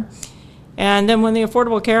entrepreneur. And then when the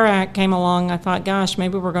Affordable Care Act came along, I thought, gosh,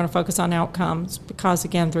 maybe we're going to focus on outcomes because,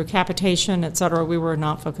 again, through capitation, et cetera, we were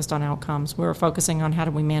not focused on outcomes. We were focusing on how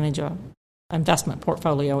do we manage an investment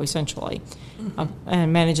portfolio, essentially,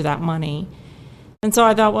 and manage that money. And so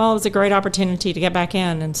I thought, well, it was a great opportunity to get back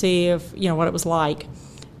in and see if, what it was like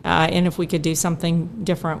and if we could do something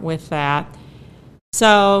different with that.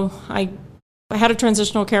 So I had a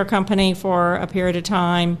transitional care company for a period of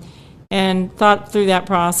time and thought through that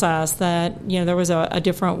process that, there was a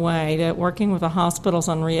different way, that working with the hospitals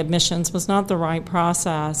on readmissions was not the right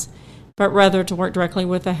process, but rather to work directly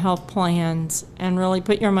with the health plans and really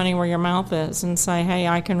put your money where your mouth is and say, hey,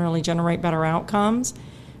 I can really generate better outcomes.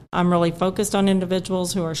 I'm really focused on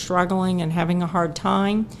individuals who are struggling and having a hard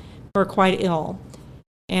time, who are quite ill,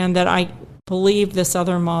 and that I believe this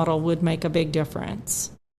other model would make a big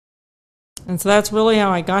difference. And so that's really how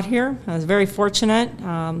I got here. I was very fortunate.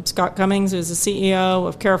 Scott Cummings, who's the CEO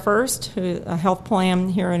of Care First, a health plan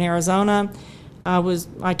here in Arizona,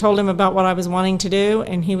 I told him about what I was wanting to do,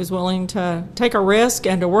 and he was willing to take a risk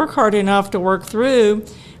and to work hard enough to work through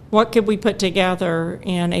what could we put together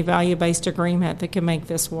in a value-based agreement that could make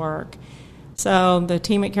this work. So the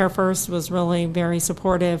team at Care First was really very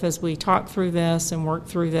supportive as we talked through this and worked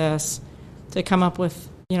through this to come up with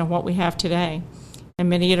what we have today. And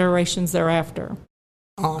many iterations thereafter.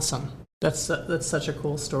 Awesome. That's such a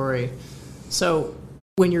cool story. So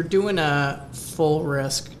when you're doing a full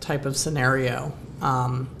risk type of scenario,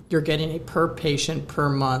 you're getting a per patient per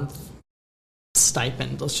month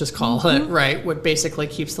stipend, let's just call it, right? What basically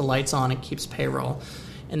keeps the lights on and keeps payroll.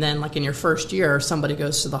 And then like in your first year, somebody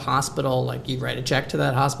goes to the hospital, like you write a check to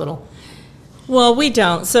that hospital? Well, we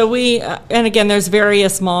don't. So we, and again, there's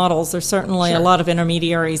various models. There's certainly a lot of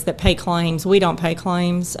intermediaries that pay claims. We don't pay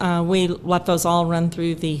claims. We let those all run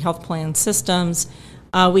through the health plan systems.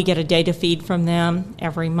 We get a data feed from them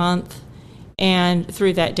every month. And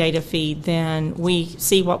through that data feed, then we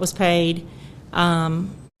see what was paid.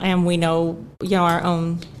 And we know, our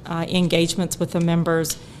own engagements with the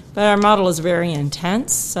members. But our model is very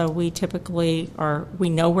intense, so we typically we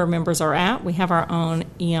know where members are at. We have our own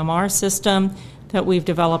EMR system that we've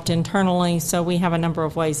developed internally, so we have a number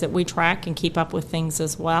of ways that we track and keep up with things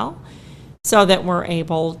as well, so that we're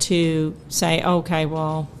able to say, okay,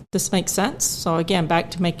 well, this makes sense. So again,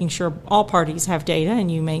 back to making sure all parties have data,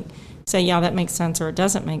 and you say, yeah, that makes sense, or it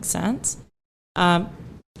doesn't make sense,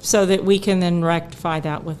 so that we can then rectify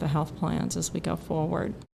that with the health plans as we go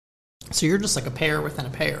forward. So you're just like a payer within a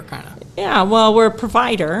payer, kind of. Yeah, well, we're a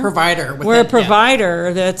provider. We're a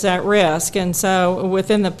provider that's at risk, and so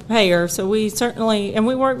within the payer, so we certainly, and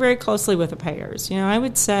we work very closely with the payers. I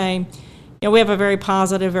would say, we have a very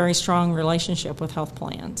positive, very strong relationship with health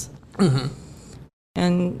plans. Mm-hmm.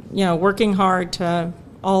 And, working hard to,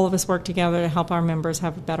 all of us work together to help our members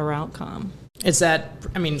have a better outcome. Is that,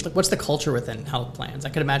 what's the culture within health plans? I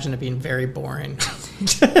could imagine it being very boring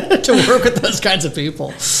to work with those kinds of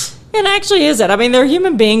people. It actually isn't. They're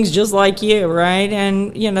human beings just like you, right?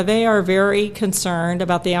 And, they are very concerned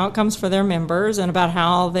about the outcomes for their members and about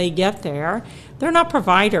how they get there. They're not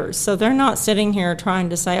providers, so they're not sitting here trying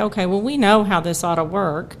to say, okay, well, we know how this ought to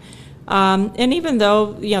work. And even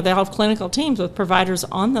though, they have clinical teams with providers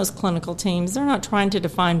on those clinical teams, they're not trying to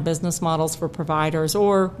define business models for providers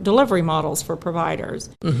or delivery models for providers.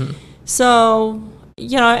 Mm-hmm. So,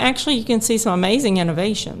 actually you can see some amazing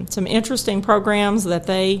innovation, some interesting programs that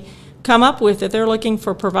they come up with that they're looking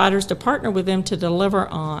for providers to partner with them to deliver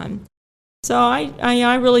on. So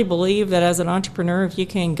I really believe that as an entrepreneur, if you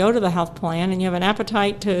can go to the health plan and you have an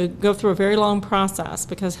appetite to go through a very long process,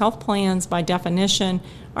 because health plans by definition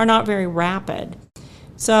are not very rapid.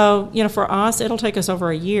 So, for us, it'll take us over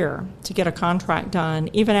a year to get a contract done,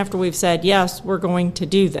 even after we've said, yes, we're going to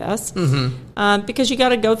do this. Because you got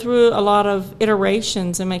to go through a lot of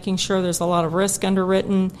iterations and making sure there's a lot of risk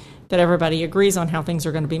underwritten, that everybody agrees on how things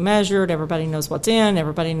are going to be measured, everybody knows what's in,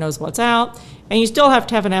 everybody knows what's out, and you still have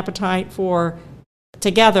to have an appetite for,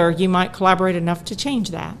 together, you might collaborate enough to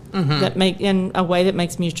change that, in a way that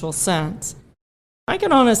makes mutual sense. I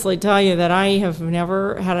can honestly tell you that I have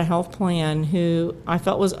never had a health plan who I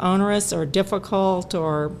felt was onerous or difficult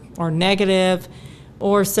or negative,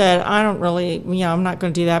 or said, I don't really, I'm not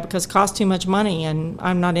going to do that because it costs too much money and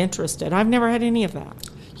I'm not interested. I've never had any of that.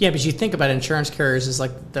 Yeah, but you think about insurance carriers as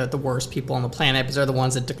like the worst people on the planet, because they're the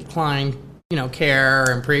ones that decline, care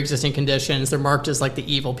and pre-existing conditions. They're marked as like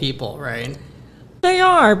the evil people, right? They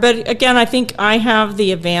are, but again, I think I have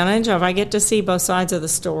the advantage of I get to see both sides of the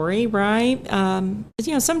story, right?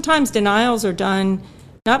 Sometimes denials are done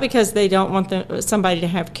not because they don't want somebody to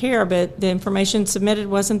have care, but the information submitted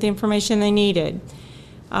wasn't the information they needed.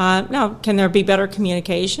 Now, can there be better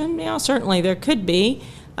communication? Yeah, certainly there could be.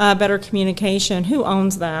 Better communication. Who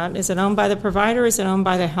owns that? Is it owned by the provider? Is it owned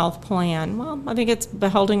by the health plan? Well, I think it's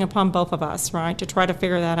beholding upon both of us, right, to try to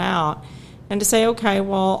figure that out and to say, okay,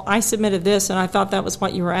 well, I submitted this and I thought that was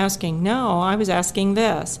what you were asking. No, I was asking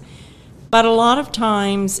this. But a lot of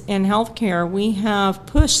times in healthcare, we have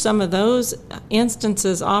pushed some of those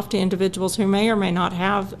instances off to individuals who may or may not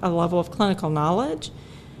have a level of clinical knowledge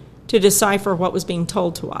to decipher what was being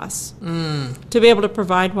told to us, to be able to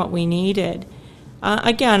provide what we needed.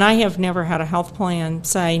 Again, I have never had a health plan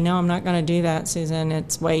say, no, I'm not going to do that, Susan.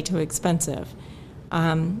 It's way too expensive.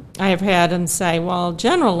 I have had them say, well,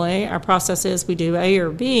 generally, our process is we do A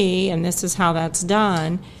or B, and this is how that's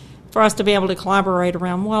done. For us to be able to collaborate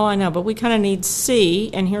around, well, I know, but we kind of need C,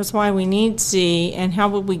 and here's why we need C, and how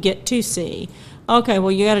would we get to C? Okay,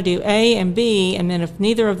 well, you got to do A and B, and then if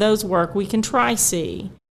neither of those work, we can try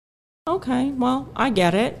C. Okay, well, I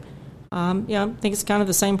get it. I think it's kind of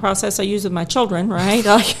the same process I use with my children, right?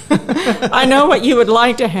 I know what you would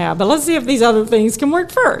like to have, but let's see if these other things can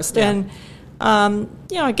work first. Yeah. And,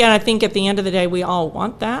 again, I think at the end of the day, we all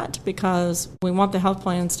want that because we want the health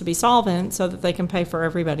plans to be solvent so that they can pay for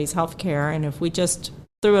everybody's health care. And if we just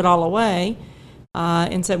threw it all away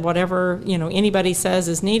and said whatever, anybody says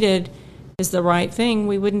is needed is the right thing,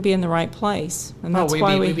 we wouldn't be in the right place. And that's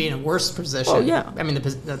why we'd be in a worse position. Well, yeah. I mean,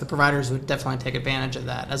 the providers would definitely take advantage of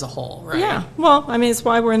that as a whole, right? Yeah. Well, I mean, it's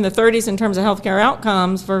why we're in the 30s in terms of healthcare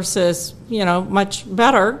outcomes versus, much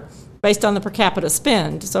better based on the per capita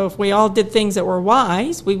spend. So if we all did things that were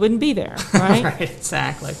wise, we wouldn't be there, right? Right,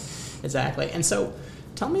 exactly. And so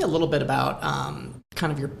tell me a little bit about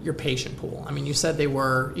kind of your patient pool. I mean, you said they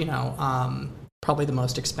were, probably the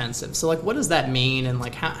most expensive. So, what does that mean, and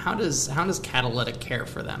how does Catalytic care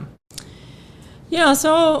for them? Yeah.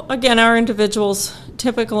 So again, our individuals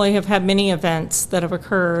typically have had many events that have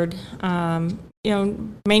occurred.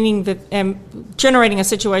 Meaning that generating a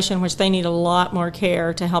situation in which they need a lot more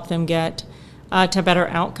care to help them get to better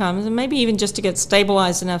outcomes, and maybe even just to get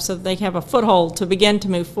stabilized enough so that they have a foothold to begin to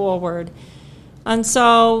move forward. And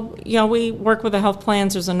so, we work with the health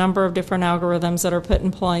plans. There's a number of different algorithms that are put in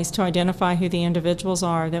place to identify who the individuals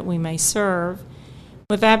are that we may serve.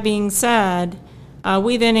 With that being said,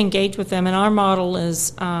 we then engage with them, and our model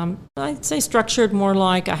is, I'd say, structured more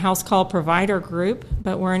like a house call provider group,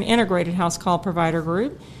 but we're an integrated house call provider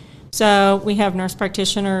group. So we have nurse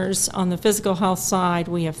practitioners on the physical health side,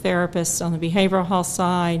 we have therapists on the behavioral health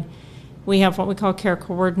side, we have what we call care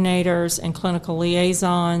coordinators and clinical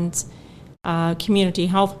liaisons, community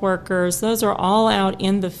health workers. Those are all out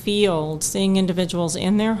in the field, seeing individuals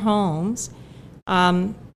in their homes,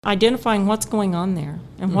 identifying what's going on there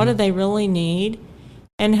and what do they really need,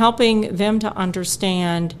 and helping them to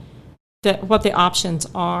understand what the options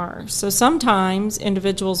are. So sometimes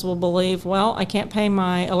individuals will believe, well, I can't pay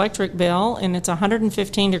my electric bill and it's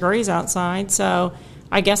 115 degrees outside, so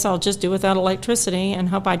I guess I'll just do without electricity and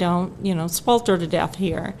hope I don't, swelter to death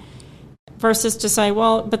here. Versus to say,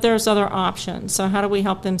 well, but there's other options. So how do we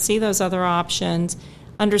help them see those other options,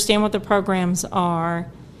 understand what the programs are?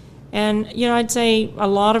 And, I'd say a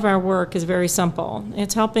lot of our work is very simple.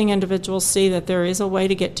 It's helping individuals see that there is a way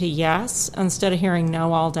to get to yes instead of hearing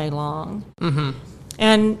no all day long. Mm-hmm.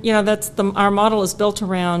 And, that's our model is built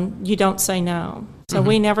around you don't say no. So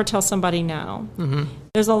we never tell somebody no. Mm-hmm.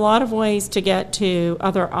 There's a lot of ways to get to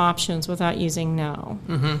other options without using no.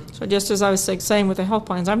 Mm-hmm. So just as I was saying with the health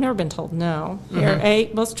plans, I've never been told no. Here,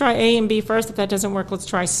 let's try A and B first. If that doesn't work, let's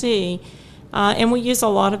try C. And we use a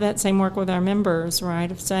lot of that same work with our members,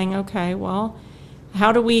 right, of saying, okay, well,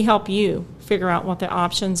 how do we help you figure out what the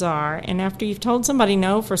options are? And after you've told somebody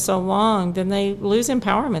no for so long, then they lose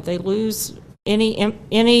empowerment. They lose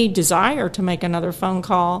any desire to make another phone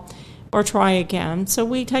call or try again. So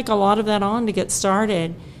we take a lot of that on to get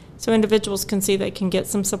started so individuals can see they can get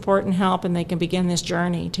some support and help and they can begin this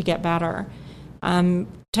journey to get better.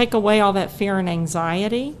 Take away all that fear and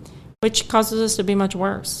anxiety, which causes us to be much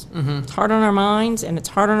worse. Mm-hmm. It's hard on our minds and it's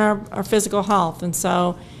hard on our physical health. And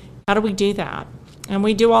so how do we do that? And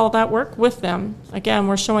we do all of that work with them. Again,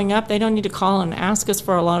 we're showing up. They don't need to call and ask us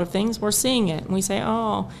for a lot of things. We're seeing it. And we say,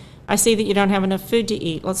 oh, I see that you don't have enough food to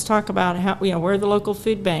eat. Let's talk about how, where are the local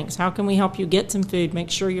food banks? How can we help you get some food, make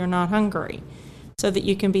sure you're not hungry, so that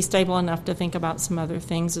you can be stable enough to think about some other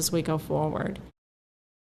things as we go forward.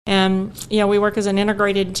 And, we work as an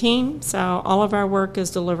integrated team, so all of our work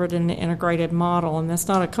is delivered in an integrated model. And that's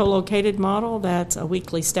not a co-located model. That's a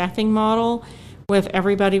weekly staffing model with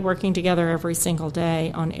everybody working together every single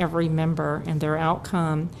day on every member and their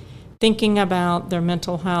outcome, thinking about their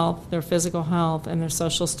mental health, their physical health, and their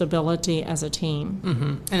social stability as a team. Mm-hmm.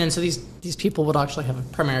 And then so these people would actually have a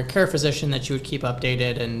primary care physician that you would keep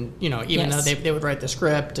updated, and even though they would write the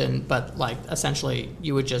script, but essentially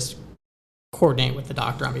you would just coordinate with the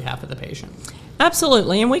doctor on behalf of the patient.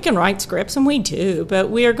 Absolutely, and we can write scripts, and we do, but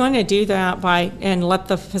we are going to do that and let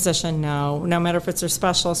the physician know, no matter if it's their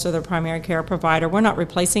specialist or their primary care provider. We're not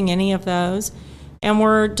replacing any of those, and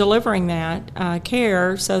we're delivering that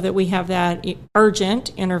care so that we have that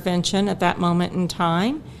urgent intervention at that moment in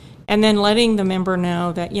time, and then letting the member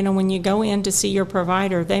know that, when you go in to see your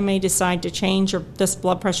provider, they may decide to change this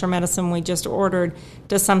blood pressure medicine we just ordered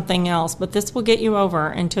to something else, but this will get you over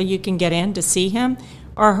until you can get in to see him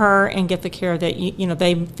or her and get the care that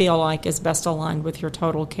they feel like is best aligned with your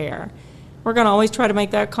total care. We're going to always try to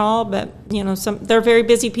make that call, but they're very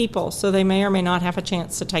busy people, so they may or may not have a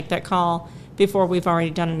chance to take that call before we've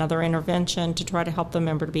already done another intervention to try to help the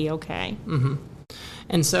member to be okay. Mm-hmm.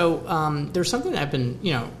 And so there's something that I've been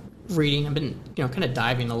reading. I've been kind of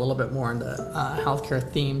diving a little bit more into healthcare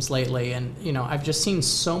themes lately, and I've just seen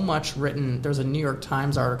so much written. There's a New York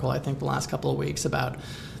Times article I think the last couple of weeks about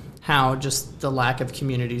how just the lack of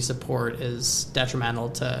community support is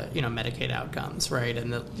detrimental to Medicaid outcomes, right?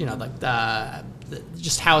 And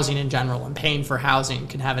just housing in general and paying for housing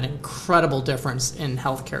can have an incredible difference in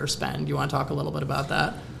healthcare spend. You want to talk a little bit about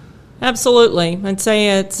that? Absolutely. I'd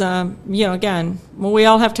say it's again, we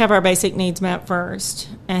all have to have our basic needs met first,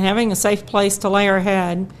 and having a safe place to lay our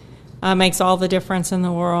head makes all the difference in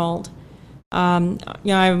the world.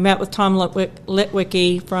 I met with Tom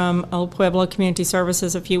Litwicki from El Pueblo Community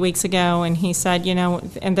Services a few weeks ago, and he said,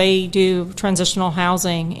 and they do transitional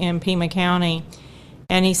housing in Pima County.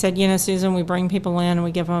 And he said, Susan, we bring people in and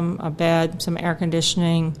we give them a bed, some air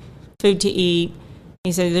conditioning, food to eat.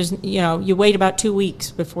 He said, you wait about 2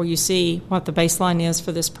 weeks before you see what the baseline is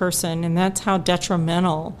for this person, and that's how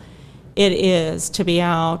detrimental it is to be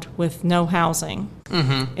out with no housing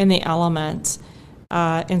in the elements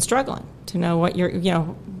and struggling to know what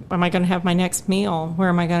am I going to have my next meal? Where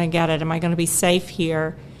am I going to get it? Am I going to be safe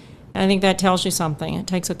here? And I think that tells you something. It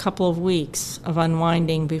takes a couple of weeks of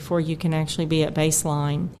unwinding before you can actually be at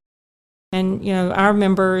baseline. And, our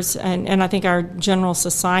members and I think our general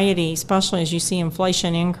society, especially as you see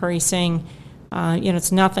inflation increasing,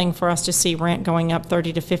 it's nothing for us to see rent going up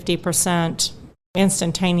 30 to 50%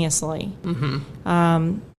 instantaneously.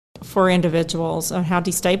 For individuals, of how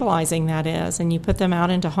destabilizing that is. And you put them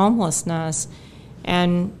out into homelessness,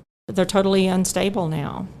 and they're totally unstable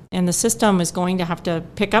now. And the system is going to have to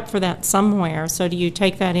pick up for that somewhere. So do you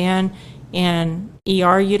take that in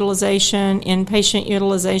ER utilization, inpatient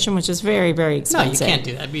utilization, which is very, very expensive? No, you can't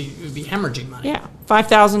do that. It would be hemorrhaging money. Yeah,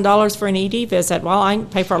 $5,000 for an ED visit. Well, I can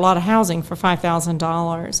pay for a lot of housing for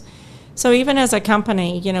 $5,000. So even as a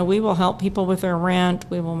company, we will help people with their rent.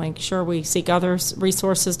 We will make sure we seek other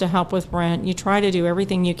resources to help with rent. You try to do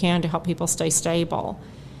everything you can to help people stay stable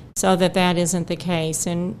so that isn't the case.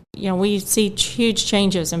 And, we see huge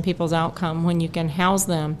changes in people's outcome when you can house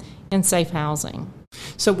them in safe housing.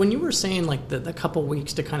 So when you were saying the couple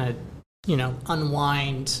weeks to kind of,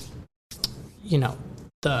 unwind,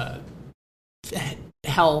 the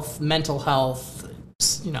health, mental health,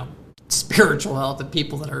 spiritual health of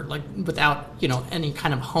people that are without any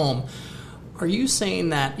kind of home, are you saying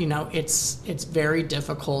that it's very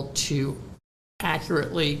difficult to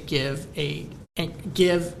accurately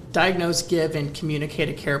diagnose, give, and communicate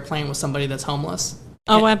a care plan with somebody that's homeless?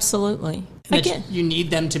 Oh, absolutely. You need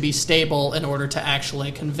them to be stable in order to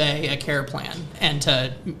actually convey a care plan and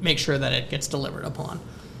to make sure that it gets delivered upon.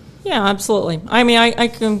 Yeah, absolutely. I mean, I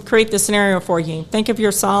can create the scenario for you. Think of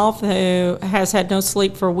yourself who has had no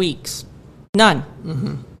sleep for weeks. None.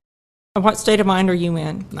 Mm-hmm. What state of mind are you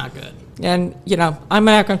in? Not good. And, I'm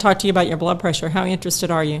not going to talk to you about your blood pressure. How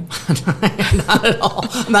interested are you? Not at all.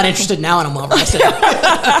 I'm not interested now, and I'm well rested.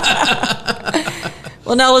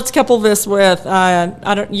 Well, now let's couple this with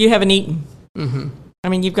you haven't eaten. Mm-hmm. I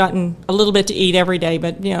mean, you've gotten a little bit to eat every day,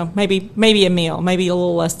 but, maybe a meal, maybe a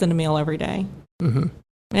little less than a meal every day. Mm-hmm.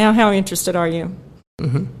 Now, how interested are you?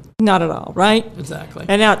 Mm-hmm. Not at all, right? Exactly.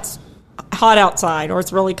 And now it's hot outside, or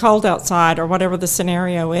it's really cold outside, or whatever the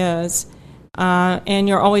scenario is, and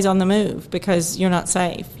you're always on the move because you're not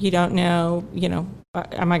safe. You don't know,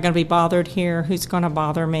 am I going to be bothered here? Who's going to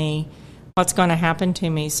bother me? What's going to happen to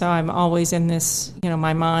me? So I'm always in this,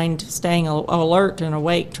 my mind staying alert and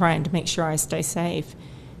awake, trying to make sure I stay safe.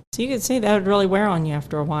 So you can see that would really wear on you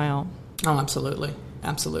after a while. Oh, absolutely.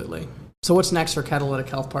 Absolutely. So what's next for Catalytic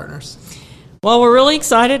Health Partners? Well, we're really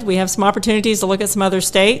excited. We have some opportunities to look at some other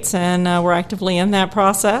states, and we're actively in that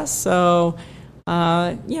process. So,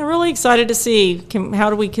 really excited to see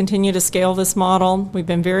how do we continue to scale this model. We've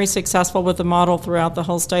been very successful with the model throughout the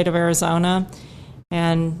whole state of Arizona,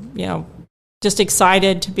 and, just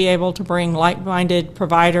excited to be able to bring like-minded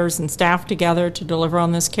providers and staff together to deliver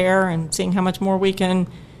on this care and seeing how much more we can,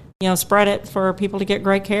 spread it for people to get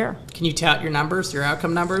great care. Can you tout your numbers, your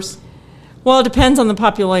outcome numbers? Well, it depends on the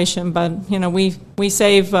population, but we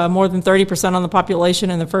save more than 30% on the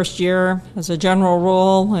population in the first year as a general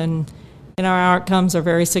rule, and our outcomes are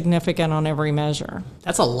very significant on every measure.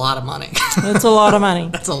 That's a lot of money. That's a lot of money.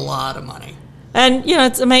 That's a lot of money. And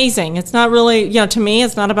it's amazing. It's not really, to me,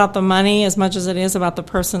 it's not about the money as much as it is about the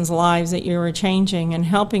person's lives that you are changing and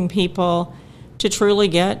helping people to truly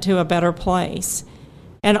get to a better place,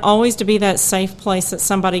 and always to be that safe place that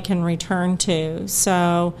somebody can return to.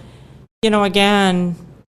 So, again,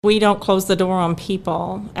 we don't close the door on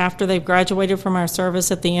people. After they've graduated from our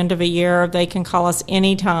service at the end of a year, they can call us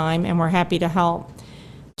anytime, and we're happy to help.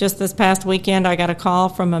 Just this past weekend, I got a call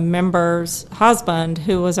from a member's husband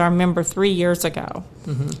who was our member 3 years ago.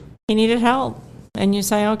 Mm-hmm. He needed help. And you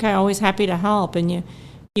say, okay, always happy to help. And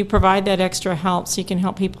you provide that extra help so you can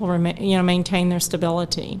help people maintain their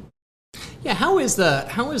stability. Yeah, how is the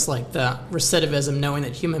recidivism, knowing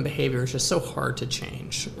that human behavior is just so hard to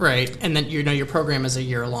change, right? And then your program is a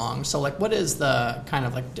year long. So what is the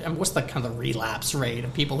what's the kind of relapse rate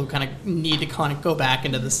of people who kind of need to kind of go back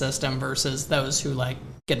into the system versus those who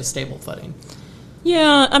get a stable footing?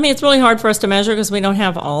 Yeah, I mean, it's really hard for us to measure because we don't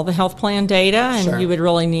have all the health plan data, and Sure. You would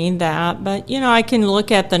really need that. But, I can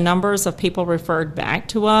look at the numbers of people referred back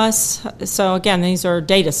to us. So, again, these are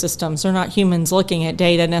data systems. They're not humans looking at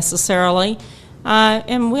data necessarily.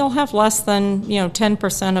 And we'll have less than,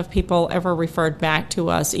 10% of people ever referred back to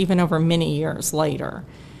us, even over many years later.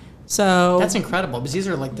 So that's incredible because these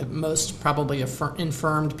are the most probably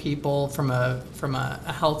infirmed people from a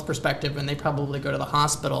health perspective, and they probably go to the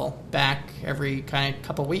hospital back every kind of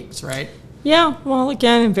couple weeks, right? Yeah, well,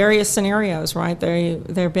 again, in various scenarios, right?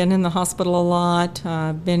 They've been in the hospital a lot,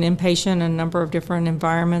 been inpatient in a number of different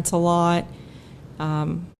environments a lot.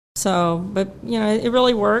 But it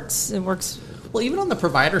really works. It works. Well, even on the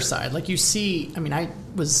provider side, you see, I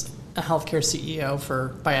was a healthcare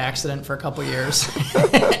CEO by accident for a couple years.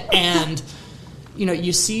 And,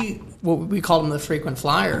 you see what we called them the frequent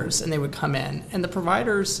flyers, and they would come in. And the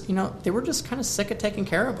providers, they were just kind of sick of taking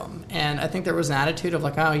care of them. And I think there was an attitude of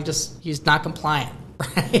he's not compliant,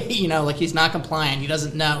 right? He's not compliant. He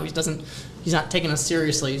doesn't know. He's not taking us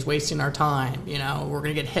seriously. He's wasting our time. We're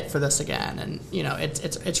going to get hit for this again. And,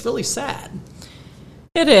 it's really sad.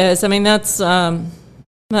 It is. I mean, that's something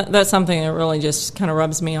that really just kind of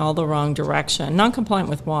rubs me all the wrong direction. Non-compliant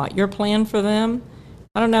with what? Your plan for them?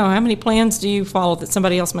 I don't know. How many plans do you follow that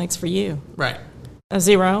somebody else makes for you? Right. A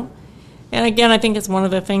zero. And again, I think it's one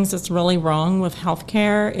of the things that's really wrong with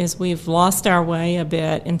healthcare is we've lost our way a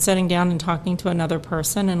bit in sitting down and talking to another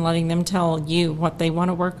person and letting them tell you what they want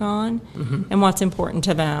to work on and what's important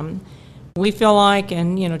to them. We feel like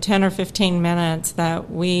in 10 or 15 minutes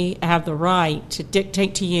that we have the right to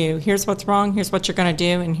dictate to you, here's what's wrong, here's what you're going to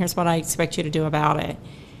do, and here's what I expect you to do about it.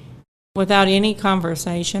 Without any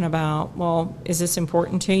conversation about, well, is this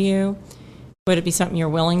important to you? Would it be something you're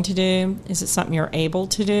willing to do? Is it something you're able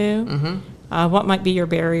to do? What might be your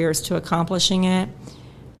barriers to accomplishing it?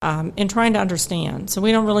 And trying to understand. So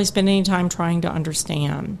we don't really spend any time trying to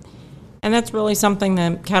understand. And that's really something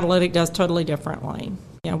that Catalytic does totally differently.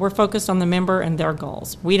 We're focused on the member and their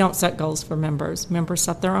goals. We don't set goals for members. Members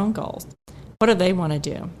set their own goals. What do they want to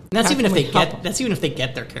do? And that's even if they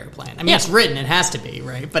get their care plan. It's written, it has to be,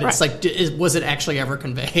 right? But it's was it actually ever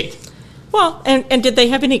conveyed? Well, and did they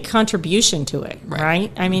have any contribution to it,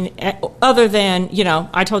 right? I mean, other than,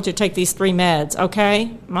 I told you to take these 3 meds,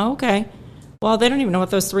 okay? Okay. Well, they don't even know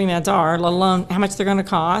what those 3 meds are, let alone how much they're going to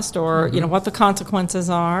cost or, what the consequences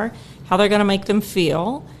are, how they're going to make them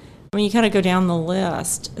feel. I mean, you kind of go down the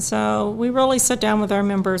list. So we really sit down with our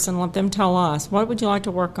members and let them tell us, what would you like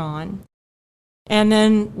to work on? And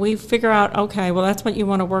then we figure out, okay, well, that's what you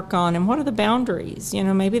want to work on. And what are the boundaries?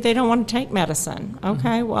 Maybe they don't want to take medicine.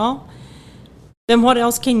 Okay, well, then what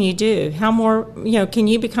else can you do? How more, can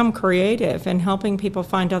you become creative in helping people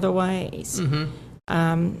find other ways?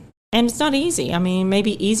 And it's not easy. I mean,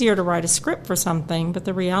 maybe easier to write a script for something, but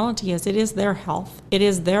the reality is it is their health. It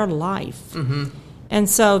is their life. And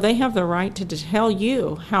so they have the right to tell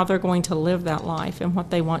you how they're going to live that life and what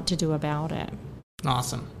they want to do about it.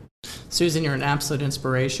 Awesome. Susan, you're an absolute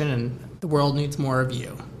inspiration, and the world needs more of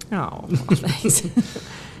you. Oh, well, thanks.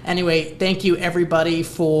 Anyway, thank you, everybody,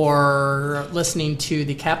 for listening to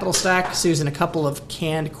the Capital Stack. Susan, a couple of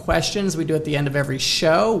canned questions we do at the end of every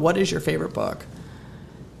show. What is your favorite book?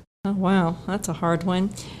 Oh, wow. That's a hard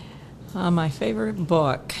one. My favorite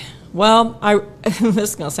book. Well, this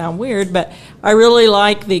is going to sound weird, but I really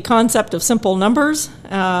like the concept of simple numbers.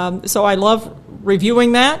 So I love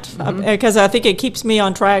reviewing that because I think it keeps me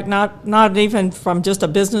on track, not even from just a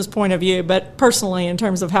business point of view, but personally in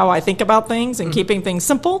terms of how I think about things and keeping things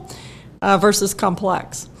simple versus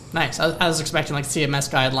complex. Nice. I was expecting like CMS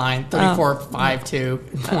guideline 3452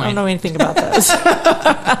 point. I don't know anything about those.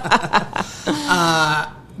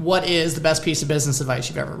 What is the best piece of business advice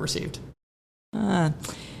you've ever received?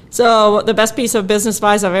 So the best piece of business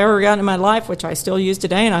advice I've ever gotten in my life, which I still use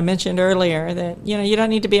today, and I mentioned earlier, that, you don't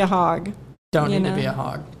need to be a hog. Don't need to be a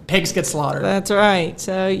hog. Pigs get slaughtered. That's right.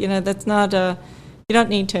 So, that's not you don't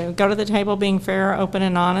need to. Go to the table being fair, open,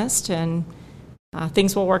 and honest, and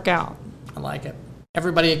things will work out. I like it.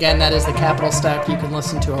 Everybody, again, that is the Capital Stack. You can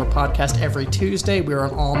listen to our podcast every Tuesday. We're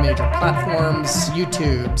on all major platforms,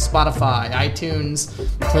 YouTube, Spotify, iTunes.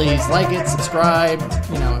 Please like it, subscribe,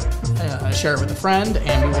 share it with a friend,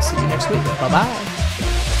 and we will see you next week. Bye-bye.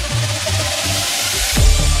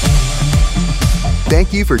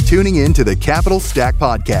 Thank you for tuning in to the Capital Stack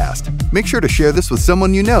Podcast. Make sure to share this with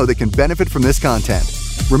someone you know that can benefit from this content.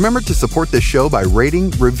 Remember to support this show by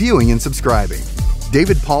rating, reviewing, and subscribing.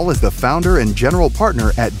 David Paul is the founder and general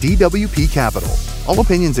partner at DWP Capital. All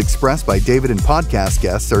opinions expressed by David and podcast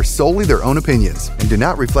guests are solely their own opinions and do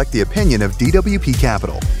not reflect the opinion of DWP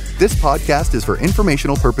Capital. This podcast is for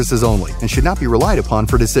informational purposes only and should not be relied upon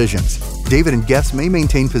for decisions. David and guests may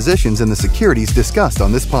maintain positions in the securities discussed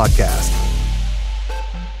on this podcast.